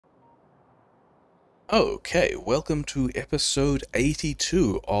Okay, welcome to episode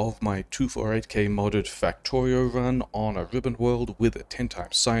 82 of my 248k modded Factorio run on a ribbon world with a 10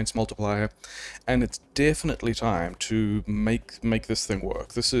 times science multiplier, and it's definitely time to make this thing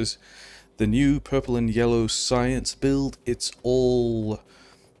work. This is the new purple and yellow science build. It's all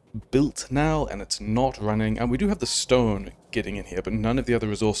built now and it's not running, and we do have the stone getting in here, but none of the other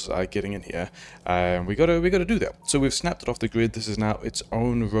resources are getting in here, and we gotta do that. So we've snapped it off the grid. This is now its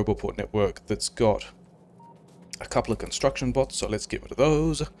own Roboport network that's got a couple of construction bots, so let's get rid of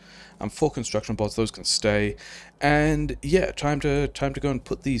those. 4 construction bots, those can stay. And yeah, time to go and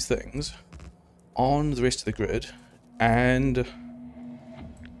put these things on the rest of the grid and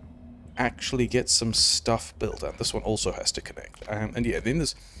actually get some stuff built. And this one also has to connect. And yeah, then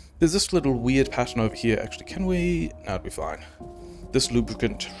there's this little weird pattern over here. Actually, can we? No, it'll be fine. This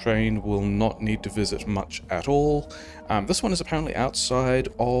lubricant train will not need to visit much at all. This one is apparently outside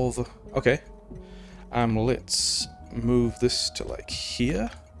of... Okay. Let's move this to like here,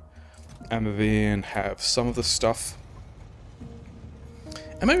 and then have some of the stuff.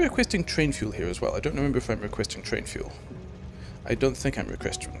 Am I requesting train fuel here as well? I don't remember if I'm requesting train fuel. I don't think I'm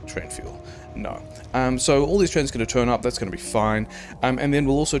requesting train fuel. No. So all these trains are going to turn up. That's going to be fine. And then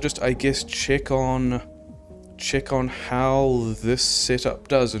we'll also just, I guess, check on how this setup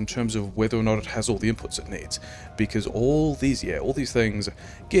does in terms of whether or not it has all the inputs it needs, because all these things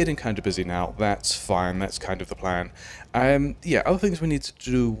getting kind of busy now. That's fine, that's kind of the plan. Yeah, other things we need to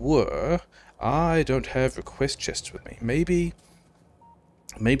do were, I don't have request chests with me. Maybe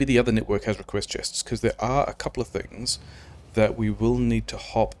the other network has request chests, because there are a couple of things that we will need to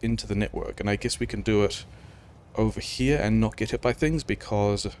hop into the network, and I guess we can do it over here and not get hit by things,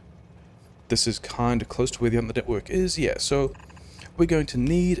 because this is kind of close to where the other network is. Yeah, so we're going to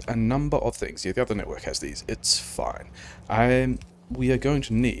need a number of things. Yeah, the other network has these. It's fine. We are going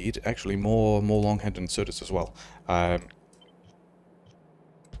to need, actually, more long-hand inserters as well.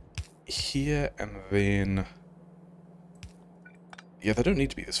 Here, and then... Yeah, they don't need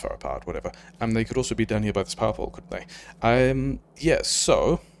to be this far apart, whatever. They could also be down here by this power pole, couldn't they? Yeah,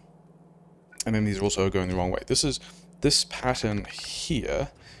 so... And then these are also going the wrong way. This pattern here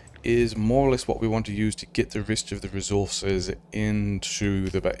is more or less what we want to use to get the rest of the resources into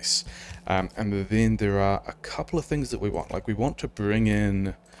the base. And then there are a couple of things that we want. Like, we want to bring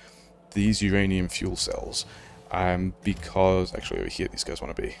in these uranium fuel cells. Because, actually over here these guys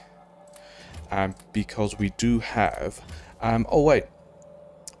want to be. Because we do have... oh wait,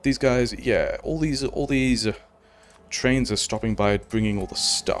 these guys, yeah, all these trains are stopping by bringing all the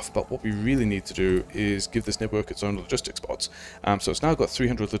stuff, but what we really need to do is give this network its own logistics bots. So it's now got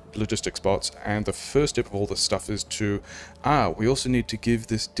 300 logistics bots, and the first step of all this stuff is to... we also need to give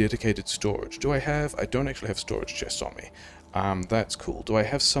this dedicated storage. I don't actually have storage chests on me. That's cool. Do I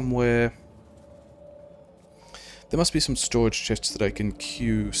have somewhere... There must be some storage chests that I can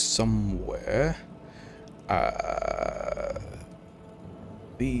queue somewhere.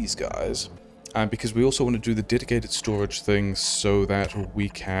 These guys... because we also want to do the dedicated storage thing so that we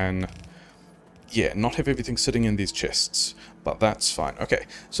can, yeah, not have everything sitting in these chests, but that's fine. Okay,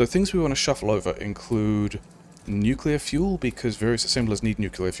 so things we want to shuffle over include nuclear fuel, because various assemblers need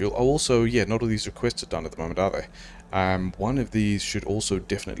nuclear fuel. Oh, also, yeah, not all these requests are done at the moment, are they? One of these should also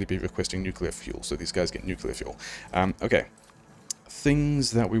definitely be requesting nuclear fuel, so these guys get nuclear fuel. Okay,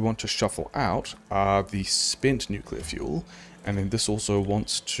 things that we want to shuffle out are the spent nuclear fuel, and then this also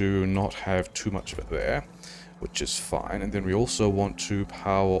wants to not have too much of it there, which is fine. And then we also want to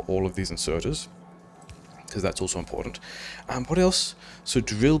power all of these inserters, because that's also important. What else? So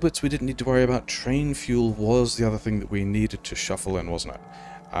drill bits we didn't need to worry about. Train fuel was the other thing that we needed to shuffle in, wasn't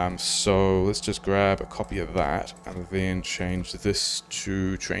it? So let's just grab a copy of that, and then change this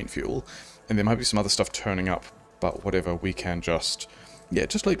to train fuel. And there might be some other stuff turning up, but whatever, we can just... Yeah,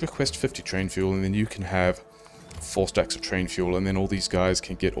 just like request 50 train fuel, and then you can have 4 stacks of train fuel, and then all these guys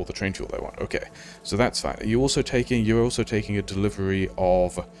can get all the train fuel they want. Okay, so that's fine. You're also taking a delivery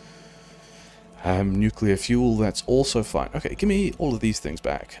of nuclear fuel. That's also fine. Okay, give me all of these things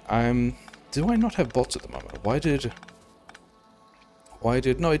back. Do I not have bots at the moment? Why did...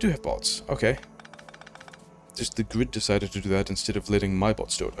 No, I do have bots. Okay. Just the grid decided to do that instead of letting my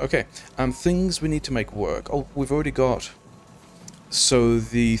bots do it. Okay, things we need to make work. Oh, we've already got... So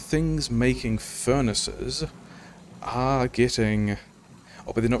the things making furnaces are getting...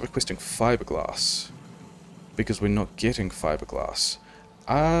 Oh, but they're not requesting fiberglass, because we're not getting fiberglass.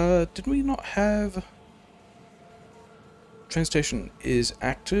 Did we not have... Train station is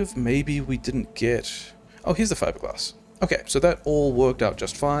active. Maybe we didn't get... Oh, here's the fiberglass. Okay, so that all worked out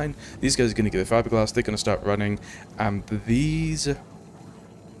just fine. These guys are going to get their fiberglass. They're going to start running. These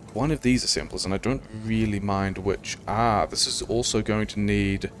one of these assemblers, and I don't really mind which. Ah, this is also going to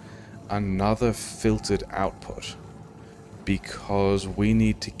need another filtered output, because we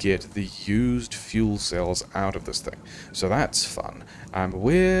need to get the used fuel cells out of this thing. So that's fun.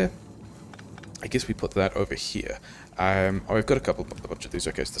 Where... I guess we put that over here. Oh, I've got a bunch of these.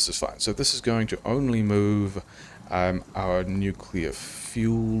 Okay, so this is fine. So this is going to only move our nuclear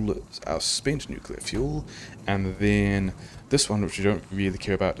fuel, our spent nuclear fuel, and then this one, which we don't really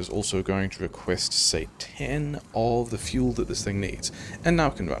care about, is also going to request, say, 10 of the fuel that this thing needs. And now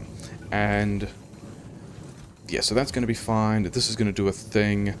it can run. And yeah, so that's going to be fine. This is going to do a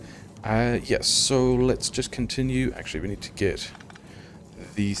thing. Yes, so let's just continue. Actually, we need to get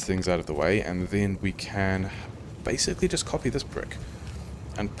these things out of the way, and then we can basically just copy this brick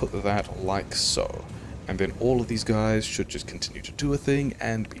and put that like so. And then all of these guys should just continue to do a thing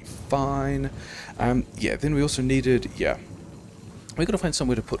and be fine. Yeah, then we also needed, yeah, we're going to find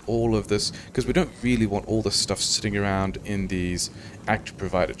somewhere to put all of this, because we don't really want all this stuff sitting around in these active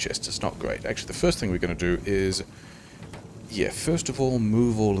provider chests. It's not great. Actually, the first thing we're going to do is, yeah, first of all,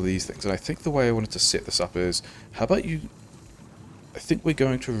 move all of these things. And I think the way I wanted to set this up is, how about you, I think we're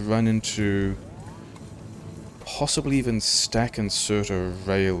going to run into possibly even stack inserter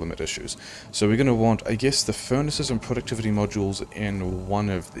rail limit issues. So we're going to want, I guess, the furnaces and productivity modules in one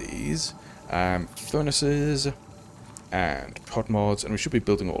of these. Furnaces and prod mods, and we should be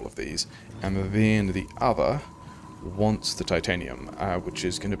building all of these. And then the other wants the titanium, which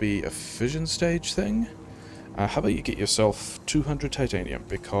is going to be a fission stage thing. How about you get yourself 200 titanium,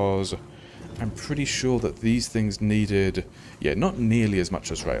 because I'm pretty sure that these things needed, yeah, not nearly as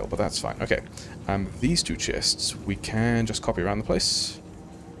much as rail, but that's fine. Okay, these two chests we can just copy around the place.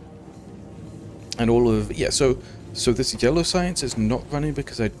 And all of, yeah, so this yellow science is not running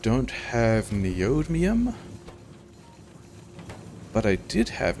because I don't have neodymium. But I did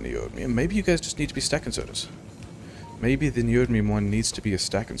have neodymium. Maybe you guys just need to be stack inserters. Maybe the neodymium one needs to be a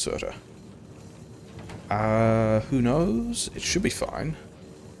stack inserter. Who knows? It should be fine.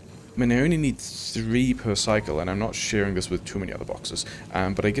 I mean, I only need 3 per cycle, and I'm not sharing this with too many other boxes.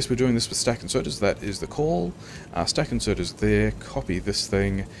 But I guess we're doing this with stack inserters. That is the call. Stack inserters there. Copy this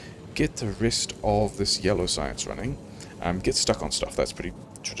thing. Get the rest of this yellow science running. Get stuck on stuff. That's pretty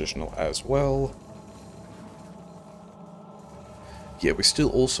traditional as well. Yeah, we still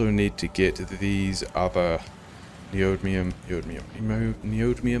also need to get these other neodymium,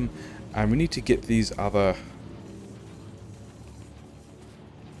 and we need to get these other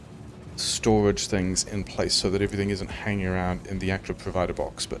storage things in place so that everything isn't hanging around in the actual provider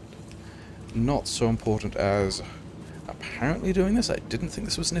box, but not so important as apparently doing this. I didn't think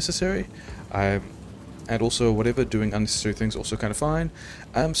this was necessary. And also, whatever, doing unnecessary things also kind of fine.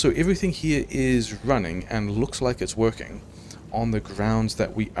 So everything here is running and looks like it's working, on the grounds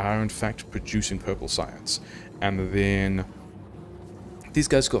that we are in fact producing purple science. And then these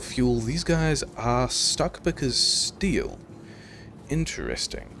guys got fuel. These guys are stuck because steel.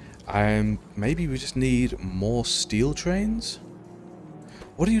 Interesting. Maybe we just need more steel trains?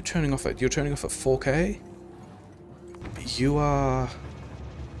 What are you turning off at? You're turning off at 4K? You are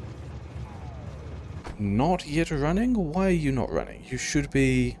not yet running? Why are you not running? You should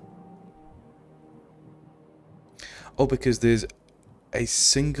be... Oh, because there's a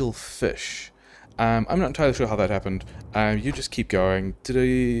single fish. I'm not entirely sure how that happened. You just keep going.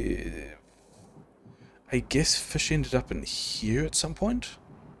 I guess fish ended up in here at some point?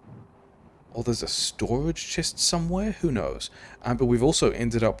 Or there's a storage chest somewhere? Who knows? But we've also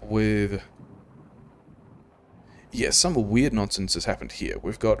ended up with... Yeah, some weird nonsense has happened here.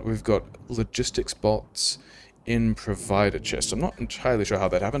 We've got logistics bots in provider chests. I'm not entirely sure how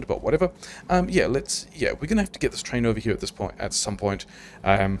that happened, but whatever. Yeah, we're gonna have to get this train over here at some point.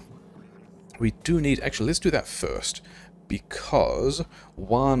 We do need, actually, let's do that first, because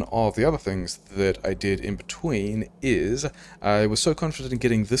one of the other things that I did in between is I was so confident in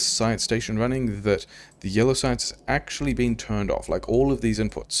getting this science station running that the yellow science has actually been turned off. Like, all of these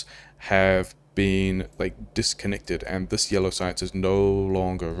inputs have been like disconnected, and this yellow science is no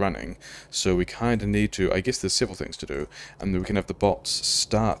longer running. So we kind of need to, I guess there's several things to do, and then we can have the bots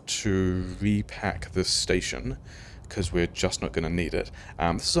start to repack this station, because we're just not going to need it.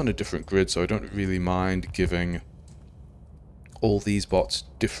 This is on a different grid, so I don't really mind giving all these bots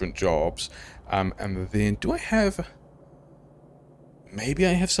different jobs. And then, do I have... Maybe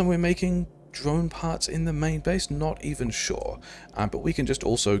I have somewhere making drone parts in the main base? Not even sure. But we can just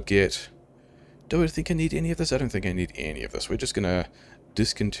also get... Do I think I need any of this? I don't think I need any of this. We're just going to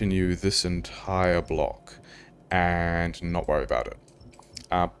discontinue this entire block and not worry about it.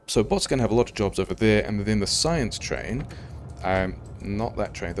 So bot's going to have a lot of jobs over there, and then the science train, not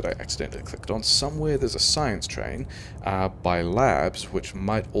that train that I accidentally clicked on. Somewhere there's a science train by labs, which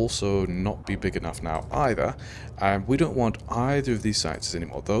might also not be big enough now either. We don't want either of these sciences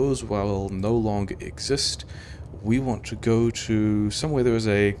anymore. Those will no longer exist. We want to go to somewhere there is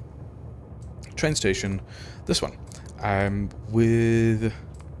a train station. This one. With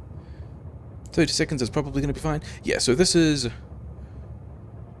 30 seconds is probably going to be fine. Yeah, so this is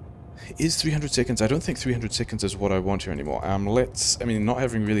 300 seconds. I don't think 300 seconds is what I want here anymore. I mean, not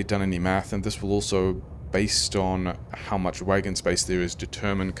having really done any math, and this will also, based on how much wagon space there is,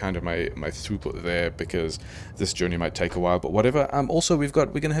 determine kind of my throughput there, because this journey might take a while, but whatever. Also, we're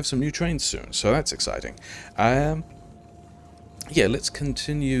going to have some new trains soon, so that's exciting. Yeah, let's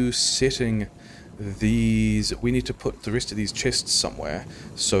continue setting these. We need to put the rest of these chests somewhere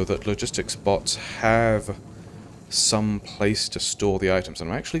so that logistics bots have some place to store the items.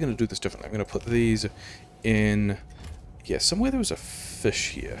 And I'm actually going to do this differently. I'm going to put these in, yeah, somewhere there was a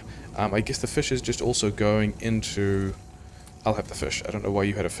fish here. I guess the fish is just also going into, I'll have the fish. I don't know why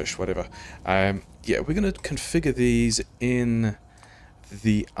you had a fish, whatever. Yeah, we're going to configure these in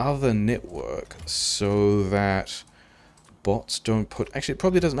the other network so that bots don't put, actually it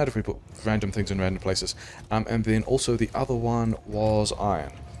probably doesn't matter if we put random things in random places. And then also the other one was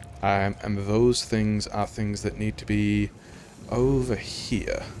iron. And those things are things that need to be over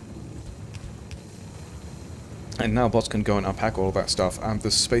here. And now bots can go and unpack all of that stuff.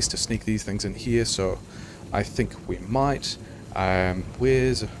 There's space to sneak these things in here, so I think we might.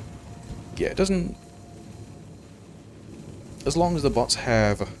 Where's... Yeah, it doesn't... As long as the bots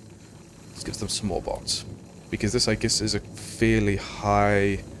have... Let's give them some more bots. Because this, I guess, is a fairly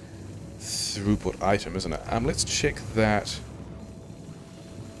high throughput item, isn't it? Let's check that...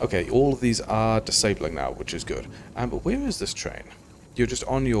 Okay, all of these are disabling now, which is good. But where is this train? You're just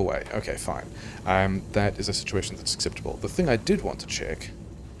on your way. Okay, fine. That is a situation that's acceptable. The thing I did want to check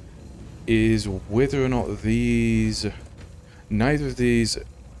is whether or not these... Neither of these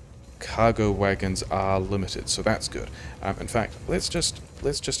cargo wagons are limited, so that's good. In fact, let's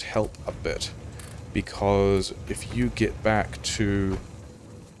just help a bit. Because if you get back to...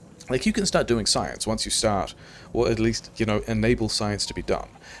 Like, you can start doing science once you start, or at least, you know, enable science to be done.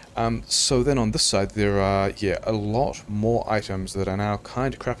 So then on this side, there are, yeah, a lot more items that are now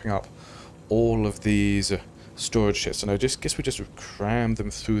kind of crapping up all of these storage chests. And I guess we just cram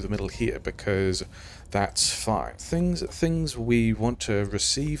them through the middle here, because that's fine. Things we want to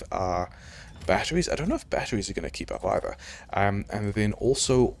receive are batteries. I don't know if batteries are going to keep up either. And then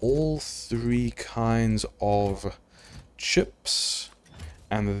also all three kinds of chips.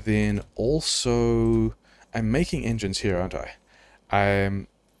 And then also, I'm making engines here, aren't I?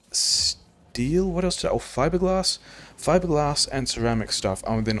 Steel, what else did I... Oh, fiberglass? Fiberglass and ceramic stuff,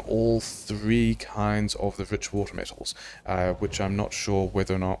 and then all three kinds of the rich water metals, which I'm not sure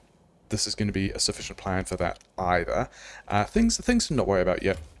whether or not this is going to be a sufficient plan for that either. Things to not worry about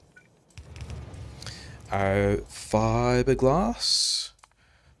yet. Fiberglass.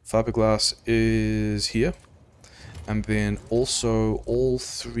 Fiberglass is here. And then also all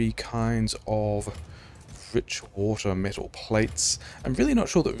three kinds of rich water metal plates. I'm really not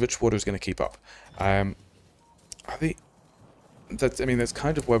sure that rich water is going to keep up. I mean, that's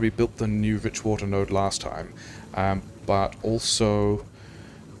kind of why we built the new rich water node last time. But also,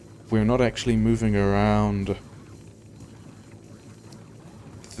 we're not actually moving around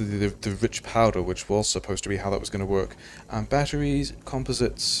the rich powder, which was supposed to be how that was going to work. Batteries,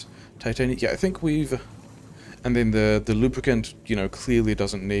 composites, titanium. Yeah, I think we've... And then the lubricant, you know, clearly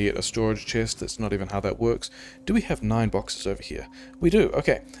doesn't need a storage chest. That's not even how that works. Do we have 9 boxes over here? We do,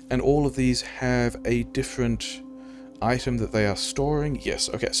 okay. And all of these have a different item that they are storing?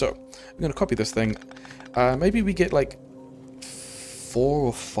 Yes, okay, so I'm going to copy this thing. Maybe we get like 4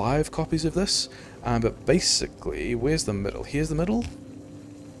 or 5 copies of this. But basically, where's the middle? Here's the middle?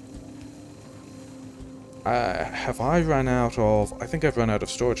 Have I run out of... I think I've run out of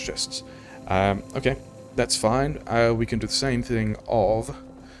storage chests. Okay. That's fine. We can do the same thing of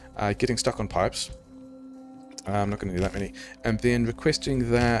getting stuck on pipes. I'm not going to do that many. And then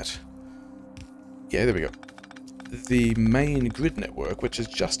requesting that... Yeah, there we go. The main grid network, which is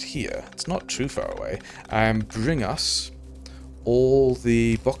just here, it's not too far away, bring us all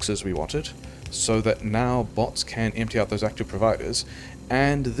the boxes we wanted, so that now bots can empty out those active providers.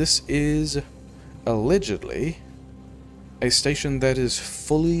 And this is allegedly a station that is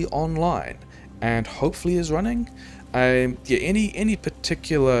fully online. And hopefully is running. Yeah, any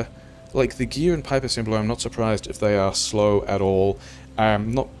particular, like the gear and pipe assembler, I'm not surprised if they are slow at all.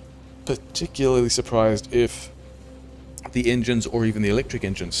 I'm not particularly surprised if the engines or even the electric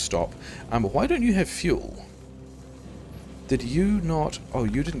engines stop. Why don't you have fuel? Did you not... Oh,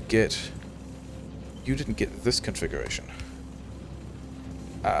 you didn't get... You didn't get this configuration.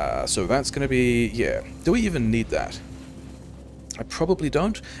 So that's going to be... Yeah. Do we even need that? I probably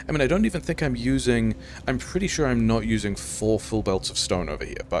don't. I mean, I don't even think I'm using... I'm pretty sure I'm not using 4 full belts of stone over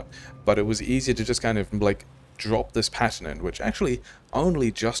here, but it was easier to just kind of, like, drop this pattern in, which actually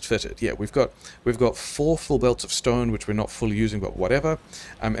only just fitted. Yeah, we've got 4 full belts of stone, which we're not fully using, but whatever.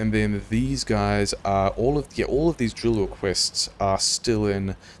 And then these guys are all of these drill requests are still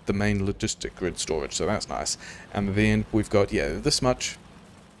in the main logistic grid storage, so that's nice. And then we've got, this much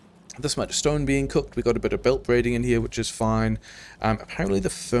stone being cooked. We got a bit of belt braiding in here, which is fine. Apparently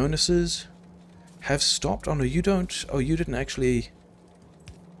the furnaces have stopped. Oh no, you don't. Oh, you didn't actually.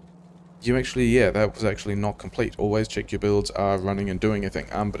 You actually, yeah, that was actually not complete. Always check your builds are running and doing anything.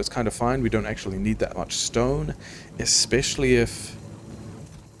 But it's kind of fine. We don't actually need that much stone, especially if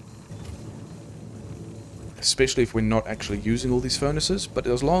we're not actually using all these furnaces. But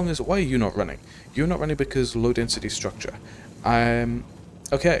as long as, why are you not running? You're not running because low density structure.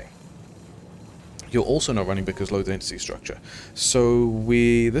 Okay. You're also not running because low density structure. So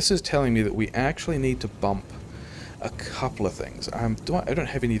this is telling me that we actually need to bump a couple of things. I don't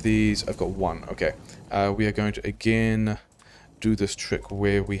have any of these. I've got one. Okay. We are going to again do this trick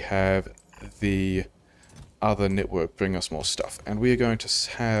where we have the other network bring us more stuff, and we are going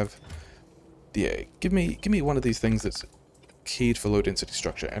to have give me one of these things that's keyed for low density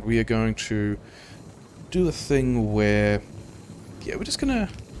structure, and we are going to do a thing where we're just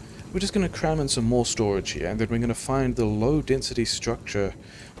gonna cram in some more storage here, and then we're gonna find the low density structure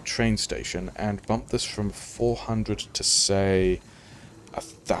train station and bump this from 400 to say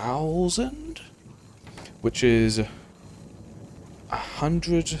 1,000, which is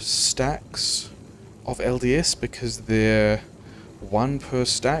 100 stacks of LDS, because they're 1 per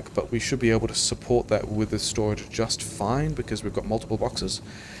stack, but we should be able to support that with the storage just fine because we've got multiple boxes.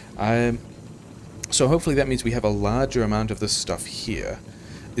 So hopefully that means we have a larger amount of this stuff here.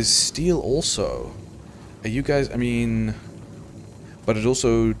 Is steel also... Are you guys... I mean... But it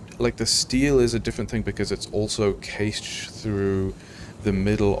also... Like, the steel is a different thing because it's also cased through the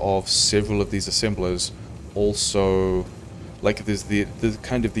middle of several of these assemblers. Also... Like, there's the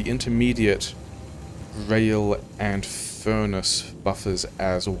kind of the intermediate rail and furnace buffers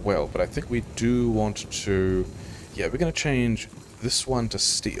as well. But I think we do want to... Yeah, we're going to change this one to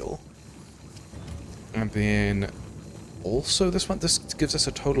steel. And then... Also, this gives us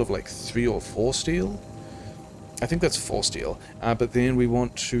a total of like 3 or 4 steel. I think that's 4 steel. But then we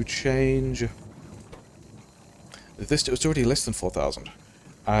want to change this. It's already less than 4,000.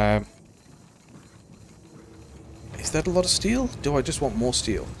 Is that a lot of steel? Do I just want more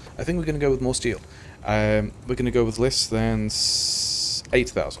steel? I think we're going to go with more steel. We're going to go with less than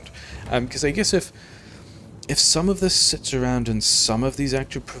 8,000. Because I guess if some of this sits around in some of these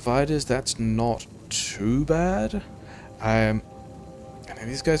active providers, that's not too bad. I mean,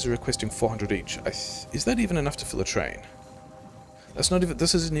 these guys are requesting 400 each. Is that even enough to fill a train? That's not even.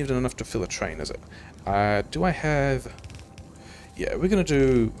 This isn't even enough to fill a train, is it? Do I have? Yeah, we're gonna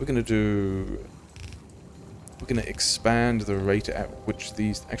expand the rate at which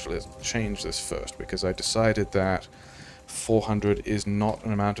these. Actually, let's change this first because I decided that 400 is not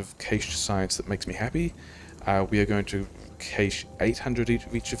an amount of cache science that makes me happy. We are going to cache 800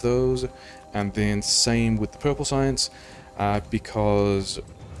 each of those, and then same with the purple science, because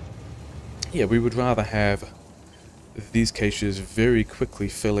yeah, we would rather have these caches very quickly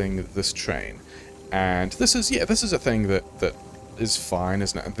filling this train. And this is a thing that is fine,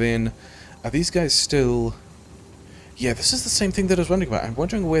 isn't it? And then are these guys still... Yeah, this is the same thing that I was wondering about. I'm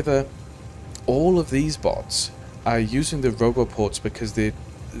wondering whether all of these bots are using the roboports because they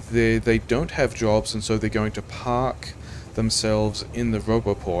don't have jobs, and so they're going to park themselves in the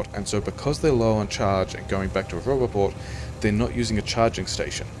roboport, and so because they're low on charge and going back to a roboport, they're not using a charging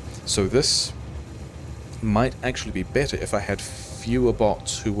station. So this might actually be better if I had fewer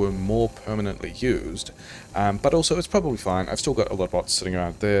bots who were more permanently used, but also it's probably fine. I've still got a lot of bots sitting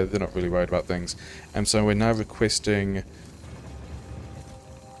around there, they're not really worried about things, and so we're now requesting...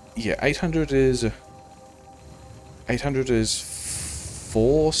 Yeah, 800 is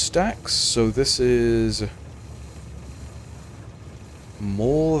 4 stacks, so this is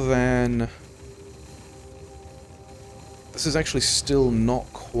more than... This is actually still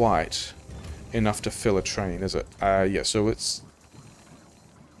not quite enough to fill a train, is it? Yeah, so it's...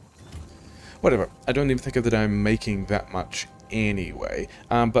 Whatever. I don't even think that I'm making that much anyway.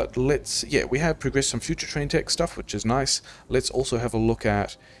 But let's... Yeah, we have progressed some future train tech stuff, which is nice. Let's also have a look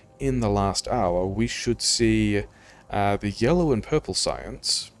at, in the last hour, we should see the yellow and purple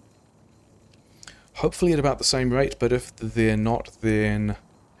science hopefully at about the same rate, but if they're not, then...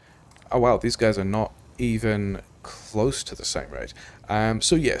 Oh wow, these guys are not even close to the same rate.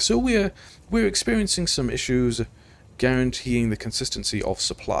 So yeah, so we're experiencing some issues guaranteeing the consistency of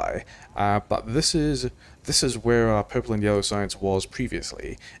supply, but this is where our purple and yellow science was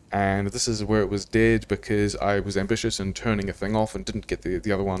previously, and this is where it was dead because I was ambitious in turning a thing off and didn't get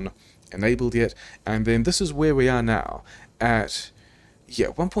the other one enabled yet, and then this is where we are now at, yeah,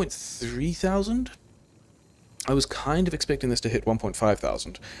 1.3 thousand. I was kind of expecting this to hit 1.5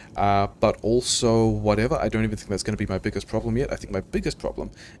 thousand, but also whatever, I don't even think that's going to be my biggest problem yet. I think my biggest problem,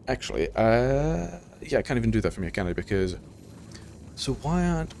 actually, yeah, I can't even do that from here, can I? Because, so why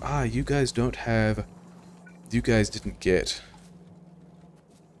aren't, you guys don't have, you guys didn't get,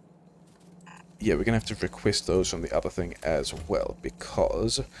 yeah, we're going to have to request those from the other thing as well,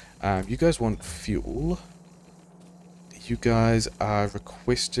 because you guys want fuel. You guys are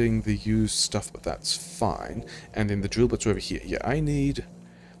requesting the used stuff, but that's fine. And then the drill bits are over here. Yeah, I need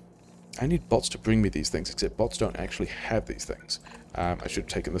bots to bring me these things, except bots don't actually have these things. I should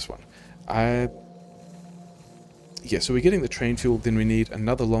have taken this one. Yeah, so we're getting the train fuel, then we need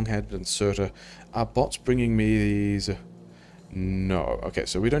another long-handed inserter. Are bots bringing me these? No. Okay,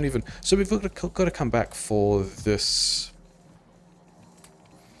 so we don't even... So we've got to come back for this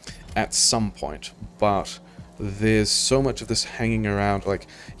at some point, but... There's so much of this hanging around, like,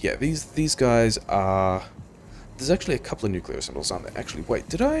 yeah, these guys are... There's actually a couple of nuclear assemblers, aren't there? Actually, wait,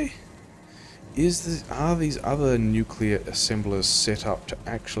 did I... Are these other nuclear assemblers set up to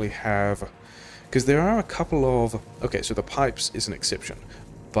actually have... Because there are a couple of... Okay, so the pipes is an exception,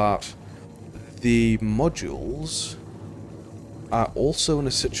 but the modules are also in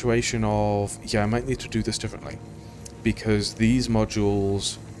a situation of, yeah, I might need to do this differently, because these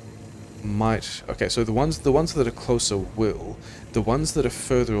modules... might... Okay, so the ones that are closer will. The ones that are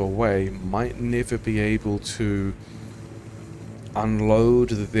further away might never be able to unload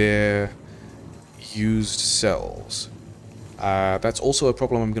their used cells. That's also a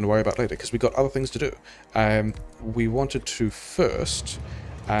problem I'm going to worry about later, because we got other things to do. We wanted to first...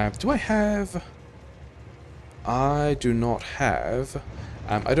 do I have... I do not have...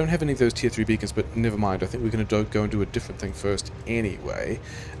 I don't have any of those tier 3 beacons, but never mind. I think we're going to go and do a different thing first anyway.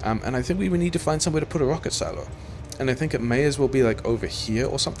 And I think we need to find somewhere to put a rocket silo. And I think it may as well be like over here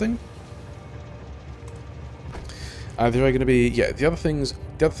or something. There are going to be, yeah, the other things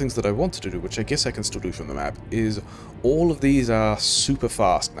that I wanted to do, which I guess I can still do from the map, is all of these are super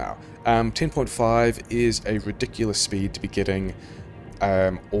fast now. 10.5 is a ridiculous speed to be getting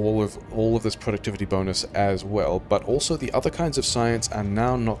all of this productivity bonus as well, but also the other kinds of science are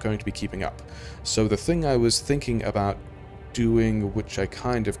now not going to be keeping up. So the thing I was thinking about doing, which I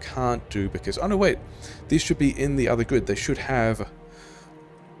kind of can't do because, oh no wait, these should be in the other grid. They should have,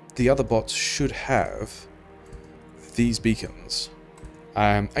 the other bots should have these beacons.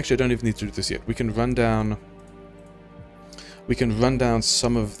 Actually I don't even need to do this yet. We can run down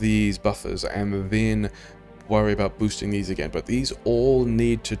some of these buffers and then worry about boosting these again, but these all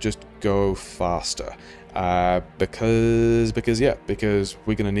need to just go faster, because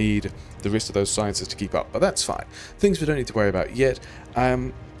we're going to need the rest of those sciences to keep up, but that's fine. Things we don't need to worry about yet.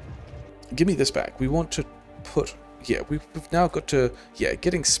 Give me this back. We want to put, yeah, we've now got to, yeah,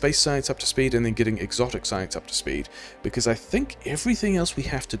 getting space science up to speed and then getting exotic science up to speed, because I think everything else we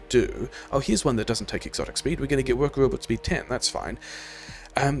have to do, oh, here's one that doesn't take exotic speed. We're going to get worker robot speed 10, that's fine.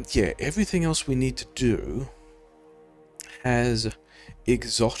 Yeah, everything else we need to do has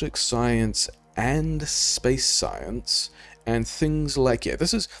exotic science and space science and things like, yeah,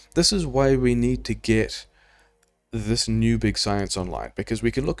 this is why we need to get this new big science online, because we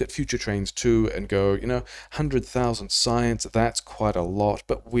can look at future trains too and go, you know, 100,000 science, that's quite a lot,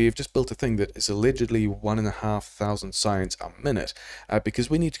 but we've just built a thing that is allegedly 1,500 science a minute, because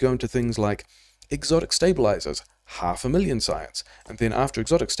we need to go into things like exotic stabilizers, 500,000 science, and then after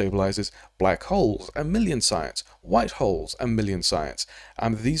exotic stabilizers, black holes, 1,000,000 science, white holes, 1,000,000 science.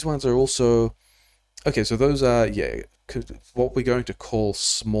 These ones are also, okay, so those are, yeah, what we're going to call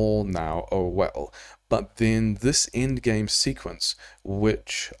small now, oh well, but then this end game sequence,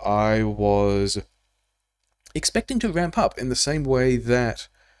 which I was expecting to ramp up in the same way that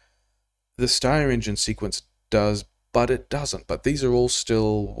the Star Engine sequence does, but it doesn't. But these are all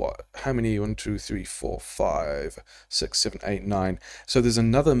still, what, how many? 1, 2, 3, 4, 5, 6, 7, 8, 9. So there's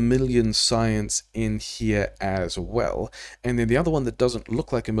another 1,000,000 science in here as well. And then the other one that doesn't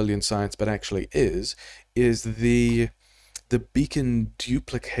look like 1,000,000 science, but actually is the beacon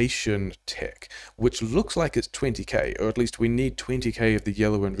duplication tech, which looks like it's 20k, or at least we need 20k of the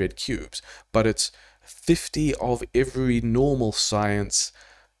yellow and red cubes, but it's 50 of every normal science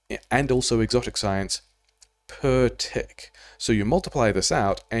and also exotic science per tick. So you multiply this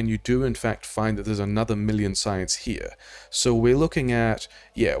out, and you do in fact find that there's another million science here. So we're looking at,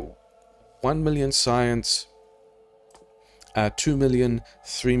 yeah, 1 million science, 2 million,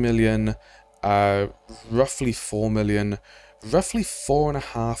 3 million, roughly 4 million, roughly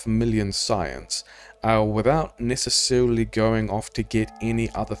 4.5 million science, without necessarily going off to get any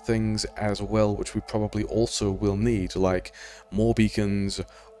other things as well, which we probably also will need, like more beacons,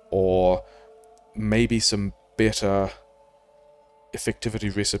 or maybe some better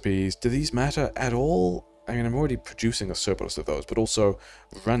effectivity recipes. Do these matter at all? I mean, I'm already producing a surplus of those, but also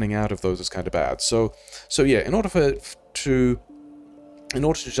running out of those is kind of bad. So yeah, in order to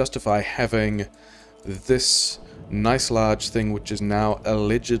justify having this nice large thing, which is now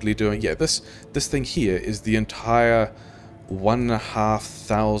allegedly doing, yeah, this thing here is the entire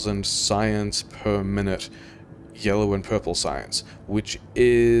 1,500 science per minute, yellow and purple science, which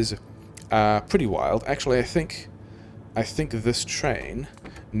is pretty wild. Actually, I think this train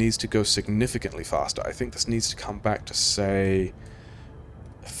needs to go significantly faster. I think this needs to come back to, say,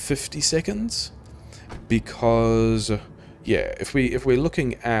 50 seconds, because yeah, if we're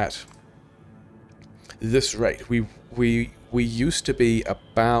looking at this rate, we used to be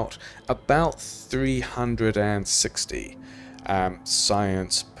about 360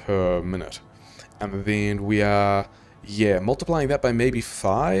 science per minute, and then we are, yeah, multiplying that by maybe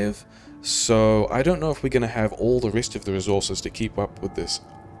 5. So I don't know if we're going to have all the rest of the resources to keep up with this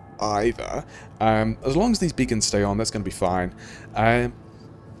either. As long as these beacons stay on, that's going to be fine.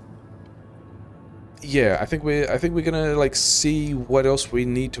 Yeah, I think we're gonna like see what else we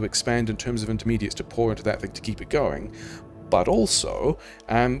need to expand in terms of intermediates to pour into that thing to keep it going. But also,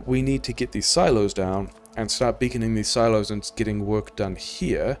 we need to get these silos down and start beaconing these silos and getting work done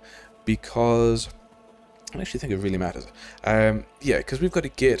here, because I actually think it really matters. Yeah, because we've got to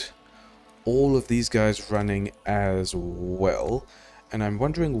get all of these guys running as well, and I'm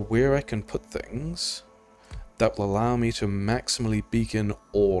wondering where I can put things that will allow me to maximally beacon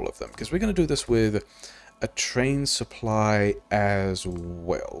all of them, because we're going to do this with a train supply as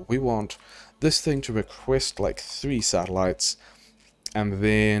well. We want this thing to request like 3 satellites, and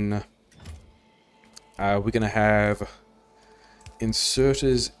then we're going to have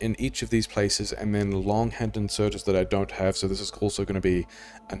inserters in each of these places, and then long-hand inserters that I don't have. So this is also going to be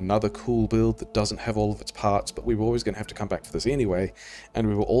another cool build that doesn't have all of its parts, but we were always going to have to come back for this anyway, and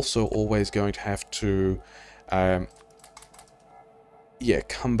we were also always going to have to yeah,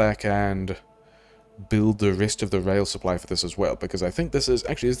 come back and build the rest of the rail supply for this as well, because I think this is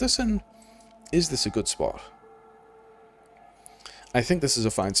actually, is this a good spot? I think this is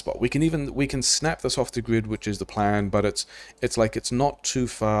a fine spot. We can snap this off the grid, which is the plan, but it's like it's not too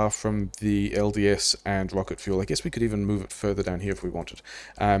far from the LDS and rocket fuel. I guess we could even move it further down here if we wanted.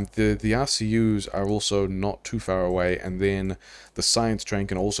 The RCUs are also not too far away, and then the science train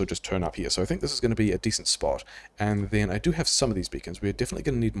can also just turn up here. So I think this is going to be a decent spot. And then I do have some of these beacons. We're definitely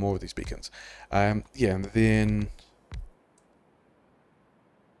going to need more of these beacons. Yeah, and then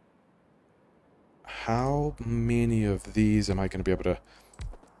how many of these am I going to be able to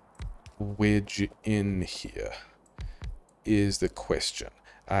wedge in here is the question.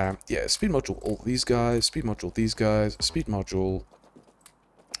 Yeah, speed module all these guys, speed module these guys, speed module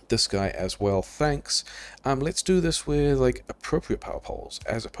this guy as well, thanks. Let's do this with like appropriate power poles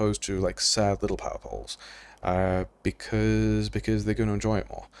as opposed to like sad little power poles, because they're going to enjoy it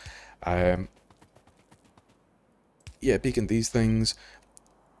more. Yeah, beacon these things.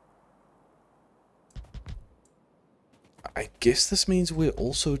 I guess this means we're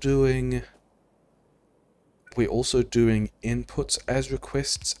also doing inputs as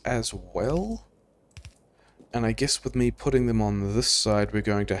requests as well. And I guess with me putting them on this side, we're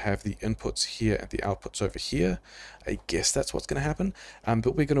going to have the inputs here and the outputs over here. I guess that's what's going to happen.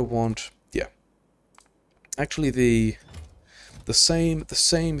 But we're going to want, yeah, actually the same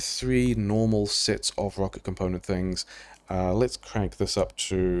 3 normal sets of rocket component things. Let's crank this up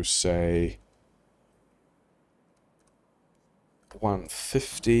to, say,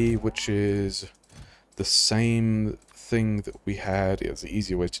 150, which is the same thing that we had. It's the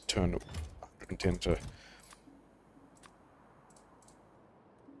easier way to turn 110 to...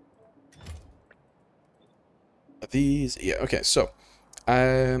 These, yeah, okay, so,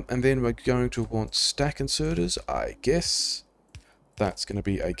 and then we're going to want stack inserters, I guess. That's going to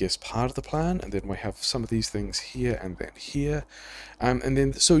be, I guess, part of the plan, and then we have some of these things here and then here. And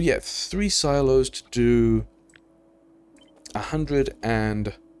then, so yeah, 3 silos to do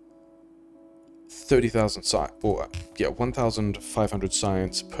 130,000 science, or yeah, 1,500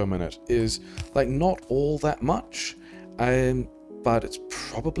 science per minute is like not all that much. but it's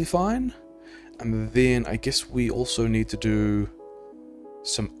probably fine. And then I guess we also need to do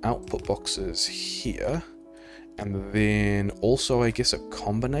some output boxes here. And then also, I guess, a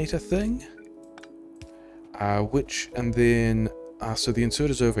combinator thing. And then, so the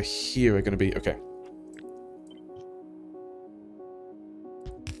inserters over here are going to be, okay.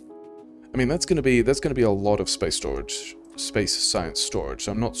 I mean, that's going to be a lot of space science storage,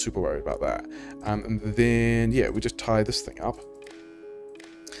 so I'm not super worried about that. And then, yeah, we just tie this thing up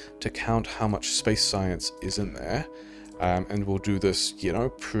to count how much space science is in there. And we'll do this, you know,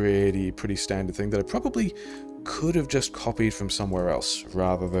 pretty standard thing that I probably could have just copied from somewhere else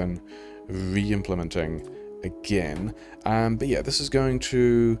rather than re-implementing again. But yeah, this is going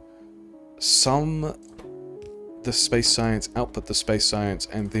to sum the space science, output the space science,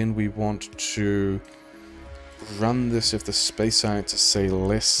 and then we want to run this if the space science is, say,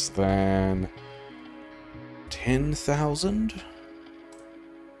 less than 10,000.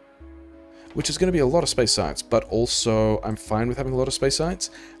 Which is going to be a lot of space science, but also I'm fine with having a lot of space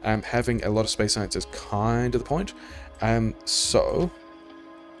science. Having a lot of space science is kind of the point. So,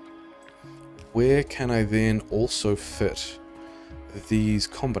 where can I then also fit these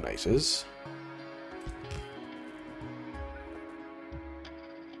combinators?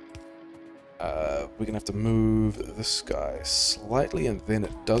 We're going to have to move this guy slightly, and then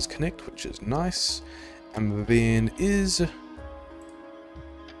it does connect, which is nice. And then it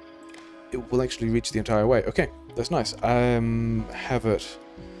will actually reach the entire way. Okay, that's nice. Have it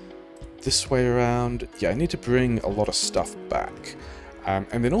this way around. Yeah, I need to bring a lot of stuff back.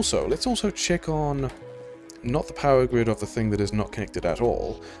 And then also, let's also check on not the power grid of the thing that is not connected at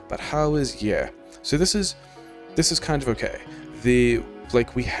all, but how is, yeah. So this is kind of okay.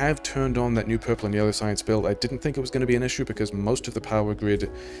 Like, we have turned on that new purple and yellow science build. I didn't think it was going to be an issue because most of the power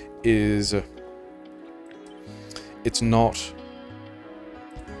grid is, it's not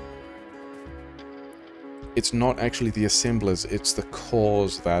actually the assemblers, it's the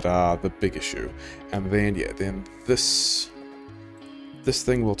cores that are the big issue. And then, yeah, then this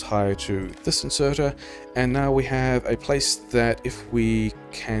thing will tie to this inserter, and now we have a place that, if we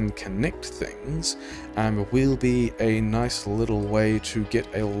can connect things, will be a nice little way to get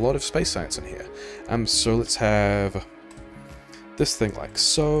a lot of space science in here. So let's have this thing like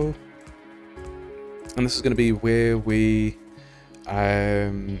so, and this is going to be where we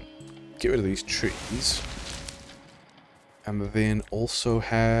get rid of these trees. And then also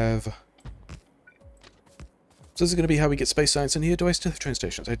have... So this is going to be how we get space science in here. Do I still have train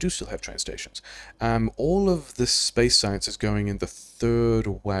stations? I do still have train stations. All of this space science is going in the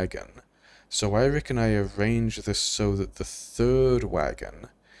third wagon. So I reckon I arrange this so that the third wagon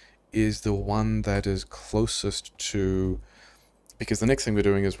is the one that is closest to... Because the next thing we're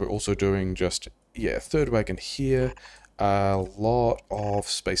doing is we're also doing just, yeah, third wagon here. A lot of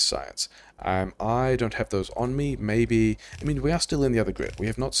space science. I don't have those on me. Maybe, I mean, we are still in the other grid. We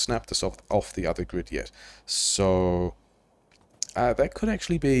have not snapped this off the other grid yet. So that could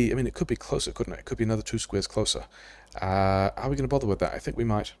actually be, I mean, it could be closer, couldn't it? It could be another 2 squares closer. Are we going to bother with that? I think we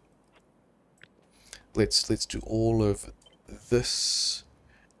might. Let's do all of this,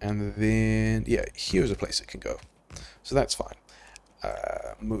 and then, yeah, here's a place it can go. So that's fine.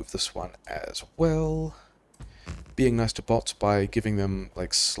 Move this one as well. Being nice to bots by giving them,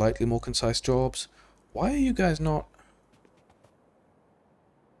 like, slightly more concise jobs. Why are you guys not...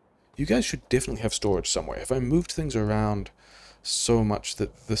 You guys should definitely have storage somewhere. Have I moved things around so much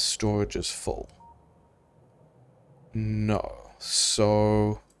that this storage is full? No.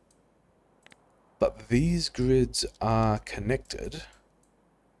 So... But these grids are connected.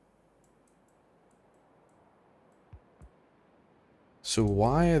 So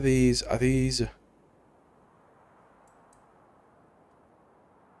why are these... Are these...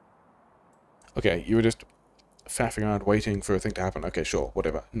 Okay, you were just faffing around waiting for a thing to happen. Okay, sure,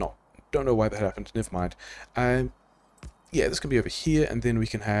 whatever. No, don't know why that happened. Never mind. Yeah, this can be over here, and then we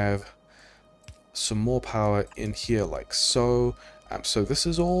can have some more power in here like so. So this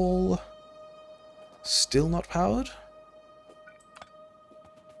is all still not powered?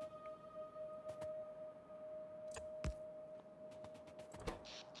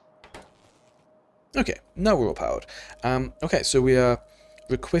 Okay, now we're all powered. Okay, so we are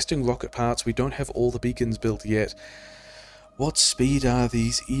requesting rocket parts. We don't have all the beacons built yet. What speed are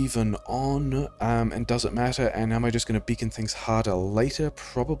these even on? And does it matter? And am I just going to beacon things harder later?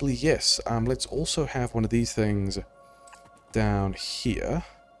 Probably yes. Let's also have one of these things down here,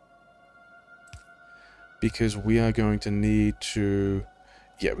 because we are going to need to...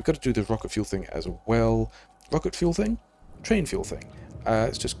 Yeah, we've got to do the rocket fuel thing as well. Rocket fuel thing? train fuel thing.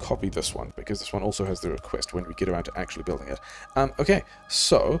 Let's just copy this one, because this one also has the request when we get around to actually building it. Okay,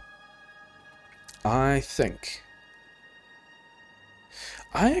 so I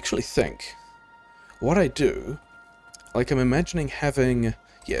actually think what I do, like I'm imagining having,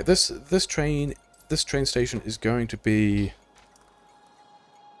 yeah, this train station is going to be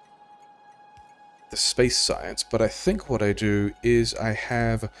the space science, but I think what I do is I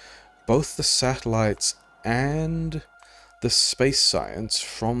have both the satellites and the space science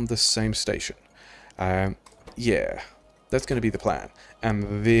from the same station. Yeah, that's going to be the plan.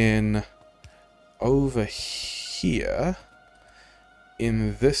 And then over here,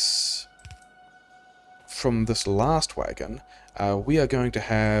 in this, from this last wagon, we are going to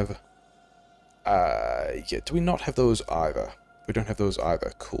have, yeah, do we not have those either? We don't have those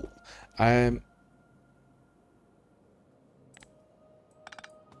either, cool.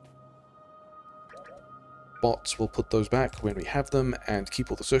 Bots will put those back when we have them and keep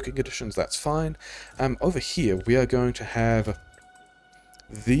all the circuit conditions, that's fine. Over here we are going to have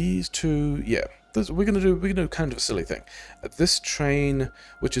these two, yeah, we're gonna do kind of a silly thing. This train,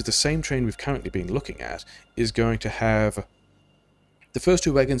 which is the same train we've currently been looking at, is going to have the first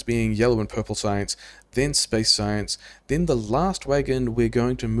two wagons being yellow and purple science, then space science, then the last wagon we're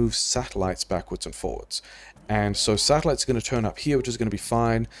going to move satellites backwards and forwards. And so satellites are going to turn up here, which is going to be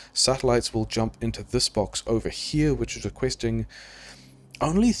fine. Satellites will jump into this box over here, which is requesting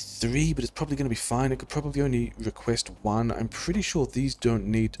only 3, but it's probably going to be fine. It could probably only request 1. I'm pretty sure these don't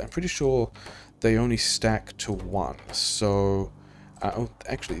need, I'm pretty sure they only stack to 1. So, oh,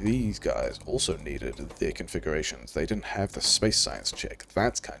 actually these guys also needed their configurations. They didn't have the space science check.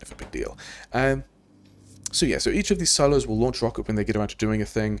 That's kind of a big deal. So yeah, so each of these silos will launch rocket when they get around to doing a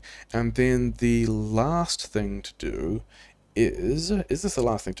thing, and then the last thing to do is this the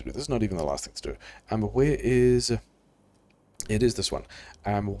last thing to do? This is not even the last thing to do. Where is, it is this one.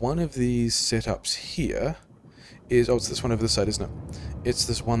 One of these setups here is, oh, it's this one over this side, isn't it? It's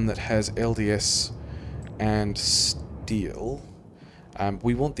this one that has LDS and steel.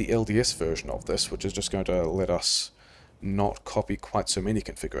 We want the LDS version of this, which is just going to let us not copy quite so many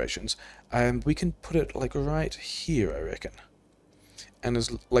configurations. We can put it like right here, I reckon. And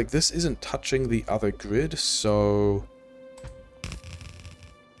as like this isn't touching the other grid, so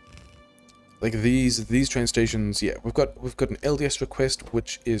like these train stations, yeah, we've got an LDS request,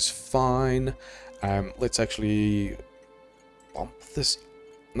 which is fine. Let's actually bump this.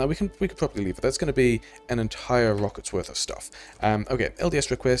 No, we could probably leave it. That's going to be an entire rocket's worth of stuff. Okay, LDS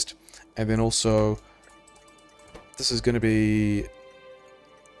request, and then also this is going to be,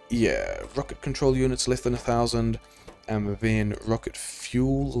 yeah, rocket control units less than 1,000, and then rocket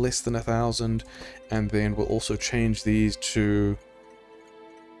fuel less than 1,000, and then we'll also change these to,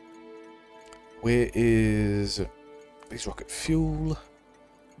 where is these rocket fuel?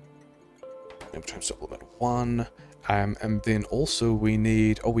 Never time supplement 1. And then also we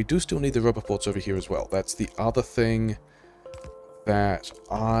need, oh, we do still need the rubber ports over here as well. That's the other thing that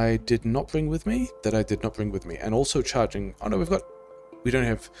I did not bring with me, and also charging. Oh no, we don't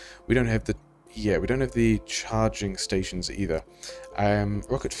have the charging stations either.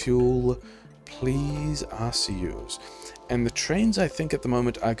 Rocket fuel, please, RCUs. And the trains, I think at the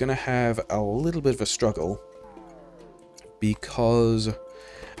moment are going to have a little bit of a struggle, because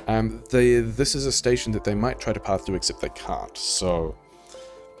this is a station that they might try to pass through, except they can't, so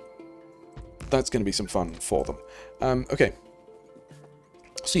that's going to be some fun for them. Okay.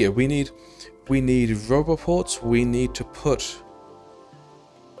 So yeah, we need roboports. We need to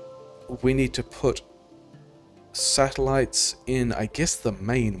put satellites in, I guess, the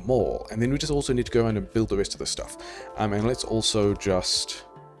main mall, and then we just also need to go around and build the rest of the stuff. And let's also just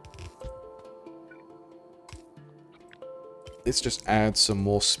add some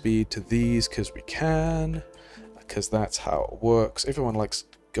more speed to these, because we can, because that's how it works. Everyone likes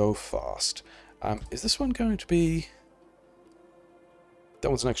to go fast. Is this one going to be? That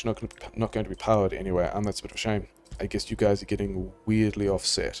one's actually not going to be powered anywhere, and that's a bit of a shame. I guess you guys are getting weirdly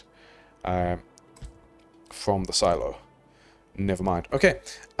offset from the silo. Never mind. Okay,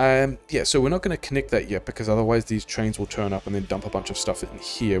 yeah, so we're not going to connect that yet, because otherwise these trains will turn up and then dump a bunch of stuff in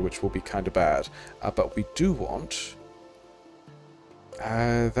here, which will be kind of bad. But we do want...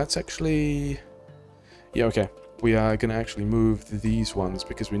 that's actually... Yeah, okay. We are going to actually move these ones,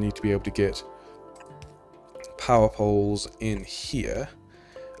 because we need to be able to get power poles in here.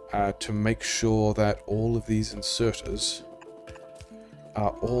 To make sure that all of these inserters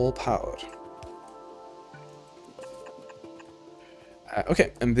are all powered.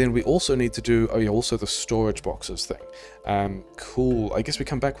 Okay, and then we also need to do, oh yeah, also the storage boxes thing. Cool, I guess we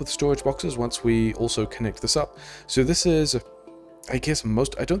come back with storage boxes once we also connect this up. So this is, I guess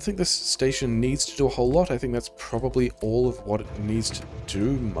I don't think this station needs to do a whole lot. I think that's probably all of what it needs to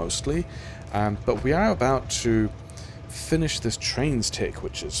do, mostly. But we are about to finish this trains tech,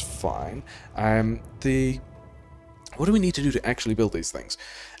 which is fine. What do we need to do to actually build these things?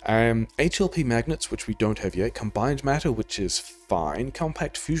 HLP magnets, which we don't have yet. Combined matter, which is fine.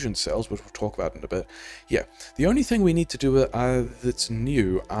 Compact fusion cells, which we'll talk about in a bit. Yeah, the only thing we need to do that's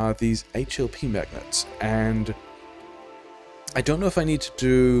new are these HLP magnets. And I don't know if I need to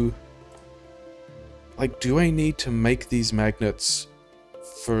do... Like, do I need to make these magnets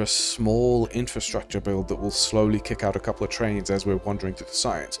for a small infrastructure build that will slowly kick out a couple of trains as we're wandering through the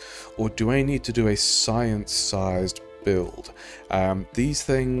science? Or do I need to do a science-sized build? These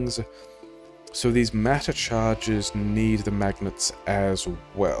things... So these matter charges need the magnets as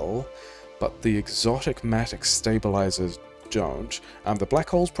well, but the exotic matic stabilizers don't. The black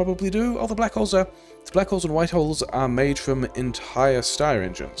holes probably do. Oh, the black holes and white holes are made from entire star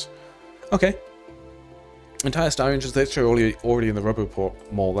engines. Okay. Entire star engines, they're already in the Roboport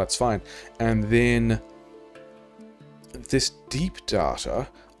mall, that's fine. And then this deep data,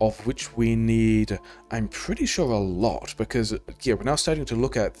 of which we need, I'm pretty sure, a lot, because, yeah, we're now starting to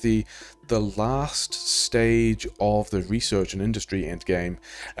look at the last stage of the research and industry endgame.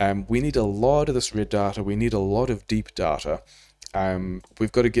 We need a lot of this red data, we need a lot of deep data.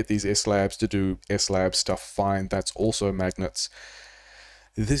 We've got to get these S-Labs to do S-Lab stuff fine, that's also magnets.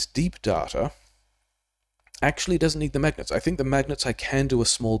 This deep data actually doesn't need the magnets. I think the magnets I can do a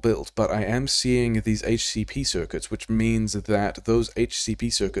small build, but I am seeing these HCP circuits, which means that those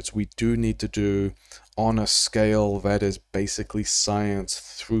HCP circuits we do need to do on a scale that is basically science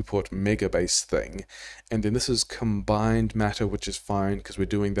throughput megabase thing. And then this is combined matter, which is fine because we're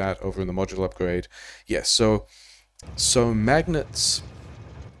doing that over in the module upgrade. Yes, so magnets,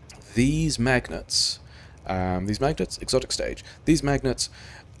 these magnets, exotic stage, these magnets,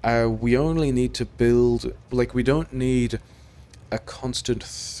 we only need to build, like, we don't need a constant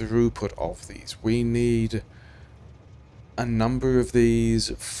throughput of these. We need a number of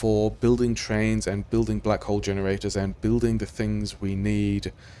these for building trains and building black hole generators and building the things we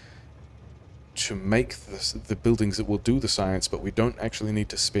need to make the buildings that will do the science, but we don't actually need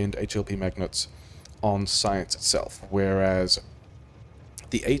to spend HLP magnets on science itself. Whereas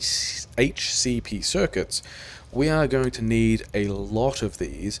the HCP circuits, we are going to need a lot of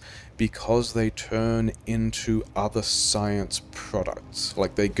these because they turn into other science products.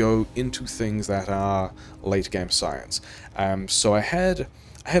 Like, they go into things that are late game science. So I had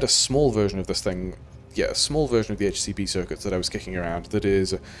a small version of this thing, yeah, a small version of the HCP circuits that I was kicking around, that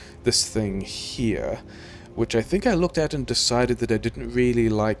is this thing here, which I think I looked at and decided that I didn't really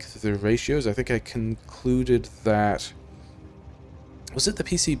like the ratios. I think I concluded that... Was it the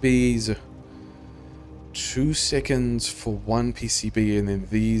PCBs 2 seconds for one PCB, and then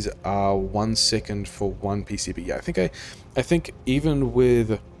these are 1 second for one PCB? Yeah, I think even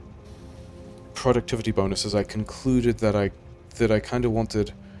with productivity bonuses, I concluded that I kind of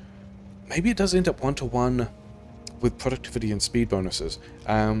wanted... Maybe it does end up 1-to-1 with productivity and speed bonuses.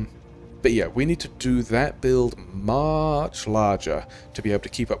 But yeah, we need to do that build much larger to be able to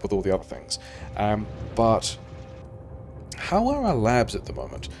keep up with all the other things. But how are our labs at the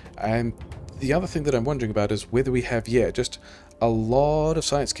moment? The other thing that I'm wondering about is whether we have, yeah, just a lot of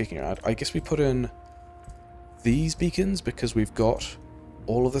science kicking around. I guess we put in these beacons because we've got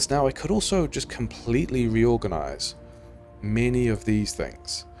all of this now. I could also just completely reorganize many of these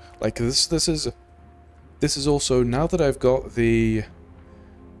things. Like, this is also, now that I've got the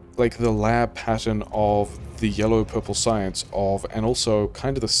lab pattern of the yellow purple science of, and also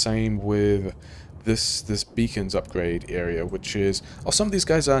kind of the same with this beacons upgrade area, which is, oh, some of these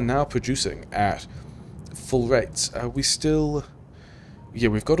guys are now producing at full rates. We still, yeah,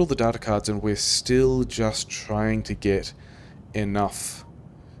 we've got all the data cards and we're still just trying to get enough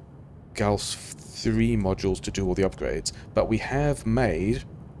Gauss 3 modules to do all the upgrades, but we have made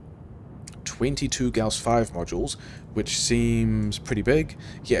 22 Gauss 5 modules, which seems pretty big.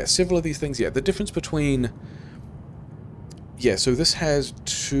 Yeah, several of these things, yeah, the difference between... Yeah, so this has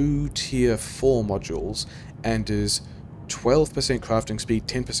 2 tier 4 modules and is 12% crafting speed,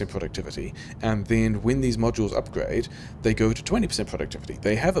 10% productivity, and then when these modules upgrade, they go to 20% productivity.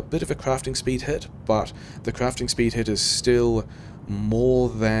 They have a bit of a crafting speed hit, but the crafting speed hit is still more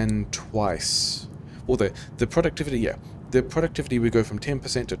than twice. Well, the productivity, yeah. The productivity, we go from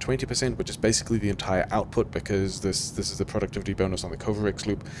 10% to 20%, which is basically the entire output, because this is the productivity bonus on the Coverix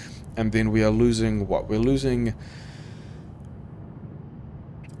loop. And then we are losing what? We're losing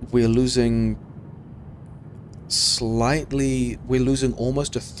we're losing slightly, we're losing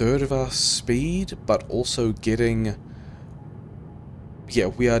almost a third of our speed, but also getting, yeah,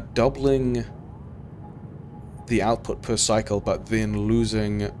 we are doubling the output per cycle, but then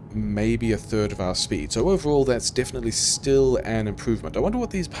losing maybe a third of our speed. So overall, that's definitely still an improvement. I wonder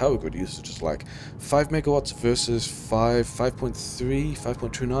what these power grid usage is like. 5 megawatts versus 5.3,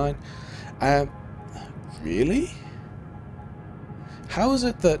 5.29. Really? How is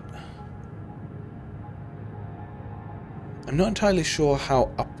it that... I'm not entirely sure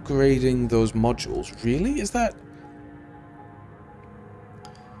how upgrading those modules... Really? Is that...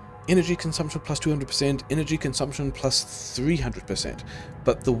 Energy consumption plus 200%, energy consumption plus 300%.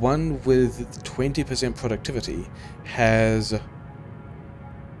 But the one with 20% productivity has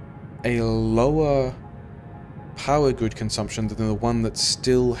a lower power grid consumption than the one that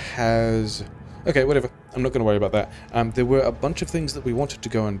still has... Okay, whatever. I'm not going to worry about that. There were a bunch of things that we wanted to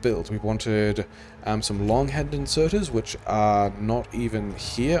go and build. We wanted some long-hand inserters, which are not even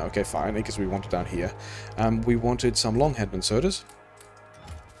here. Okay, fine, because we want it down here. We wanted some long-hand inserters.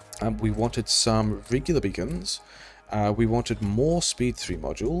 We wanted some regular beacons. We wanted more speed 3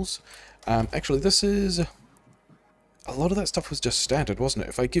 modules. Actually, this is... A lot of that stuff was just standard, wasn't it?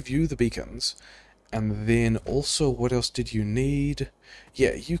 If I give you the beacons, and then also, what else did you need?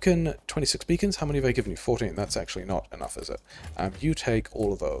 Yeah, you can... 26 beacons? How many have I given you? 14. That's actually not enough, is it? You take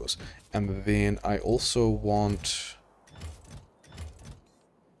all of those. And then I also want...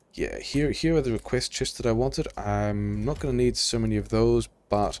 Yeah, here are the request chests that I wanted. I'm not going to need so many of those,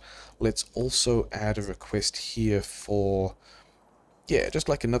 but let's also add a request here for, yeah, just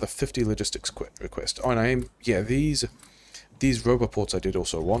like another 50 logistics request. Oh, and I am, yeah, these roboports I did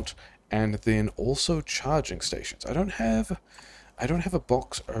also want, and then also charging stations. I don't have a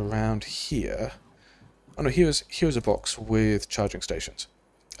box around here. Oh no, here's a box with charging stations.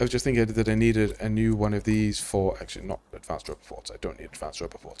 I was just thinking that I needed a new one of these for... Actually, not advanced roboports. I don't need advanced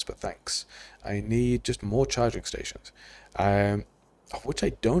roboports, but thanks. I need just more charging stations. Which I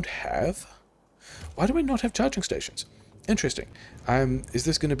don't have. Why do I not have charging stations? Interesting. Is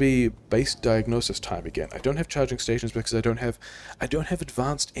this going to be base diagnosis time again? I don't have charging stations because I don't have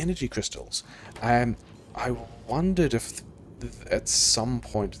advanced energy crystals. I wondered if at some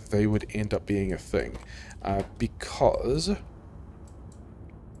point they would end up being a thing. Because...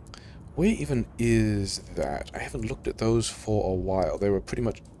 Where even is that? I haven't looked at those for a while. They were pretty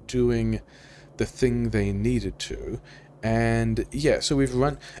much doing the thing they needed to. And yeah, so we've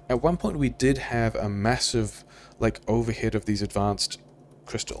run... At one point we did have a massive, like, overhead of these advanced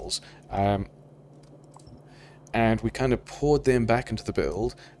crystals. And we kind of poured them back into the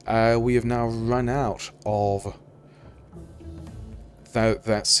build. We have now run out of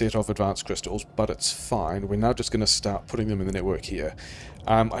that set of advanced crystals, but it's fine. We're now just going to start putting them in the network here.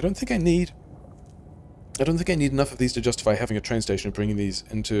 I don't think I need enough of these to justify having a train station and bringing these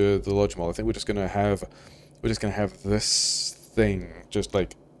into the logibot. I think we're just going to have this thing just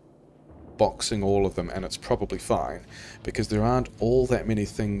like boxing all of them, and it's probably fine because there aren't all that many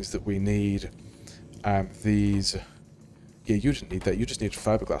things that we need. These, yeah, you didn't need that. You just need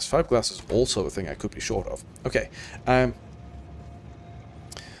fiberglass. Fiberglass is also a thing I could be short of. Okay.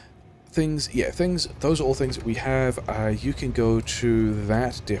 Things, those are all things that we have. You can go to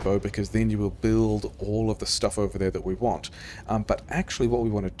that depot because then you will build all of the stuff over there that we want. But actually what we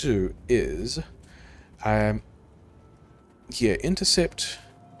want to do is, intercept...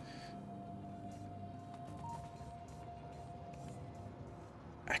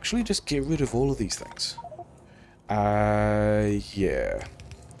 Actually just get rid of all of these things. Yeah.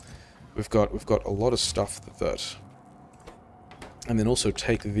 We've got a lot of stuff that... And then also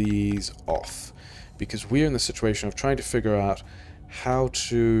take these off, because we're in the situation of trying to figure out how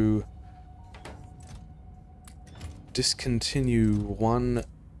to discontinue one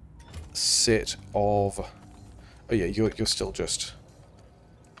set of... Oh yeah, you're still just...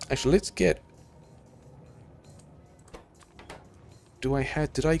 Actually, let's get...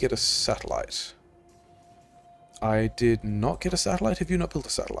 Did I get a satellite? I did not get a satellite. Have you not built a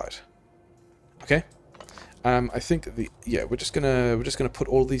satellite? Okay. I think we're just gonna put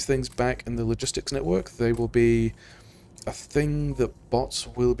all these things back in the logistics network. They will be a thing that bots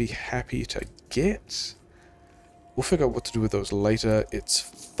will be happy to get. We'll figure out what to do with those later. It's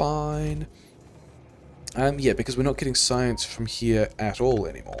fine. Yeah, because we're not getting science from here at all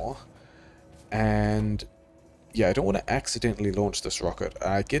anymore. And yeah, I don't want to accidentally launch this rocket.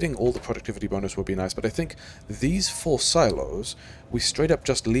 Getting all the productivity bonus would be nice, but I think these 4 silos, we straight up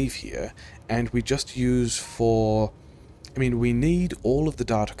just leave here, and we just use for I mean, we need all of the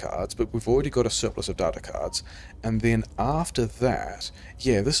data cards, but we've already got a surplus of data cards. And then after that,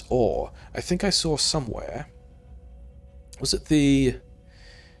 yeah, this ore, I think I saw somewhere, was it the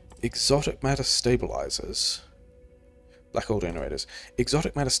exotic matter stabilizers? Black hole generators.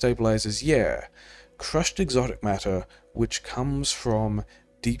 Exotic matter stabilizers, yeah. Crushed exotic matter, which comes from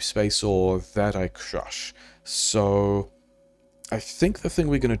deep space ore that I crush. So I think the thing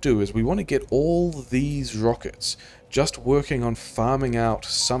we're going to do is we want to get all these rockets just working on farming out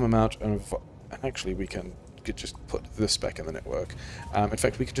some amount of... And actually, we can just put this back in the network. In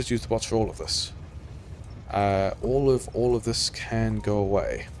fact, we could just use the bots for all of this. All of this can go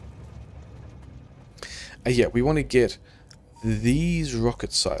away. Yeah, we want to get these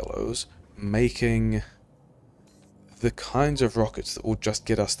rocket silos making the kinds of rockets that will just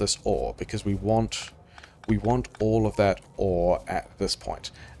get us this ore, because we want all of that ore at this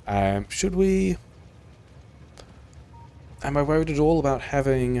point. Should we... Am I worried at all about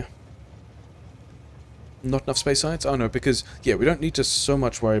having not enough space science? Oh no, because, yeah, we don't need to so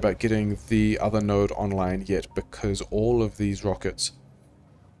much worry about getting the other node online yet, because all of these rockets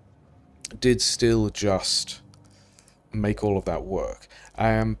did still just make all of that work.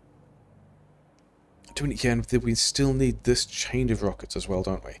 And we still need this chain of rockets as well,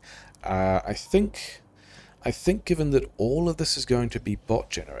 don't we? I think given that all of this is going to be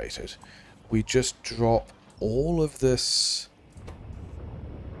bot generated, we just drop all of this.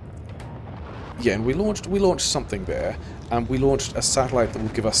 Yeah, and we launched something there, and we launched a satellite that will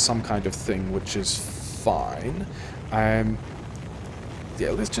give us some kind of thing, which is fine. Yeah,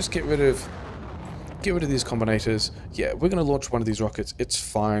 let's just get rid of these combinators. Yeah, we're going to launch one of these rockets. It's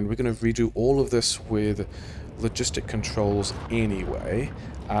fine. We're going to redo all of this with logistic controls anyway.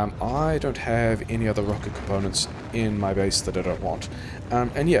 I don't have any other rocket components in my base that I don't want.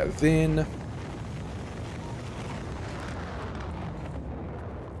 And yeah, then...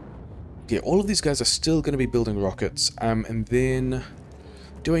 Yeah, all of these guys are still going to be building rockets. And then...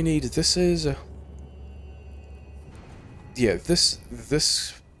 Do I need... This is... Yeah, this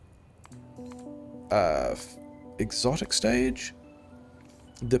exotic stage?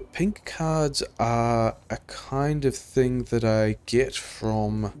 The pink cards are a kind of thing that I get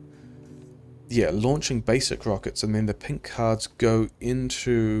from, yeah, launching basic rockets, and then the pink cards go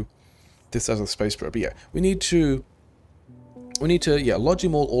into this as a space probe. But yeah, we need to, yeah,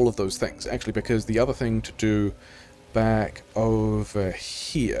 logimot all of those things, actually, because the other thing to do back over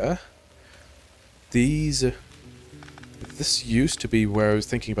here, this used to be where I was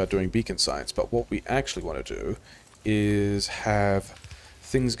thinking about doing beacon science, but what we actually want to do is have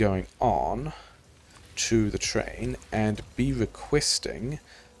things going on to the train and be requesting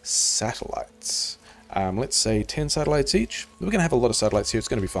satellites. Let's say 10 satellites each. We're going to have a lot of satellites here, it's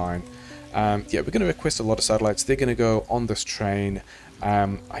going to be fine. Yeah, we're going to request a lot of satellites. They're going to go on this train.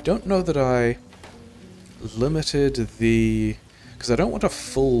 I don't know that I limited the... Because I don't want a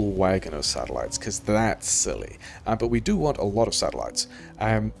full wagon of satellites, because that's silly. But we do want a lot of satellites.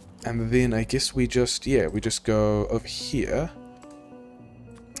 And then I guess we just, yeah, we just go over here.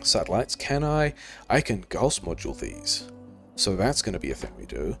 Satellites. I can Gauss module these. So that's going to be a thing we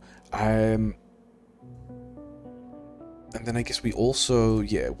do. And then I guess we also,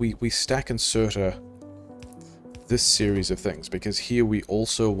 yeah, we stack inserter this series of things, because here we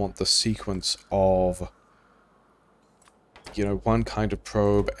also want the sequence of, you know, one kind of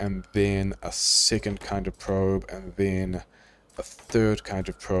probe, and then a second kind of probe, and then a third kind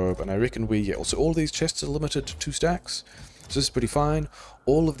of probe. And I reckon we, yeah, also all these chests are limited to 2 stacks. So this is pretty fine.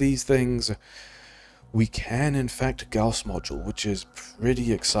 All of these things we can in fact Gauss module, which is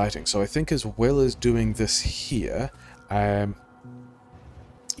pretty exciting. So I think as well as doing this here, yeah,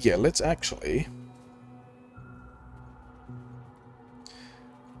 let's actually...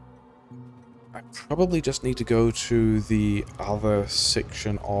 I probably just need to go to the other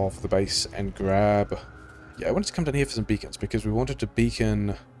section of the base and grab... Yeah, I wanted to come down here for some beacons, because we wanted to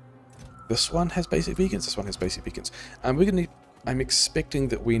beacon... This one has basic beacons, this one has basic beacons. And we're gonna need... I'm expecting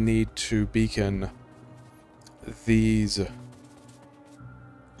that we need to beacon these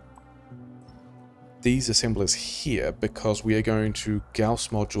assemblers here, because we are going to Gauss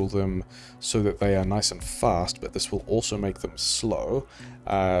module them so that they are nice and fast, but this will also make them slow.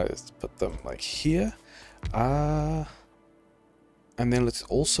 Let's put them like here. And then let's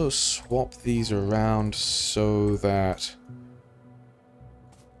also swap these around so that...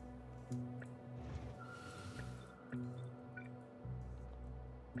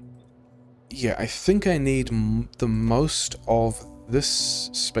 Yeah, I think I need the most of this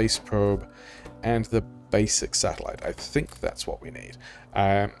space probe and the basic satellite. I think that's what we need.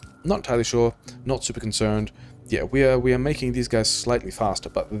 Not entirely sure, not super concerned. yeah, we are making these guys slightly faster,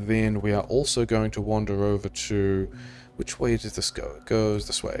 but then we are also going to wander over to... Which way does this go? It goes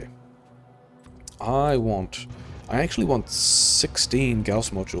this way. I actually want 16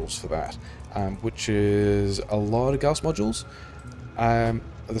 Gauss modules for that, which is a lot of Gauss modules.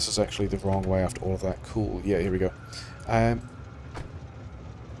 This is actually the wrong way after all of that. Cool, yeah, here we go. And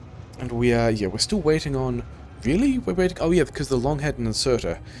we are, yeah, we're still waiting on... Really? We're waiting... Oh yeah, because the long head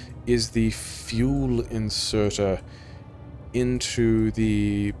inserter is the fuel inserter into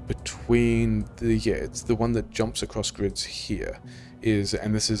the... between the... Yeah, it's the one that jumps across grids here.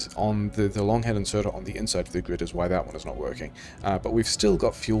 And this is on the long head inserter on the inside of the grid is why that one is not working. But we've still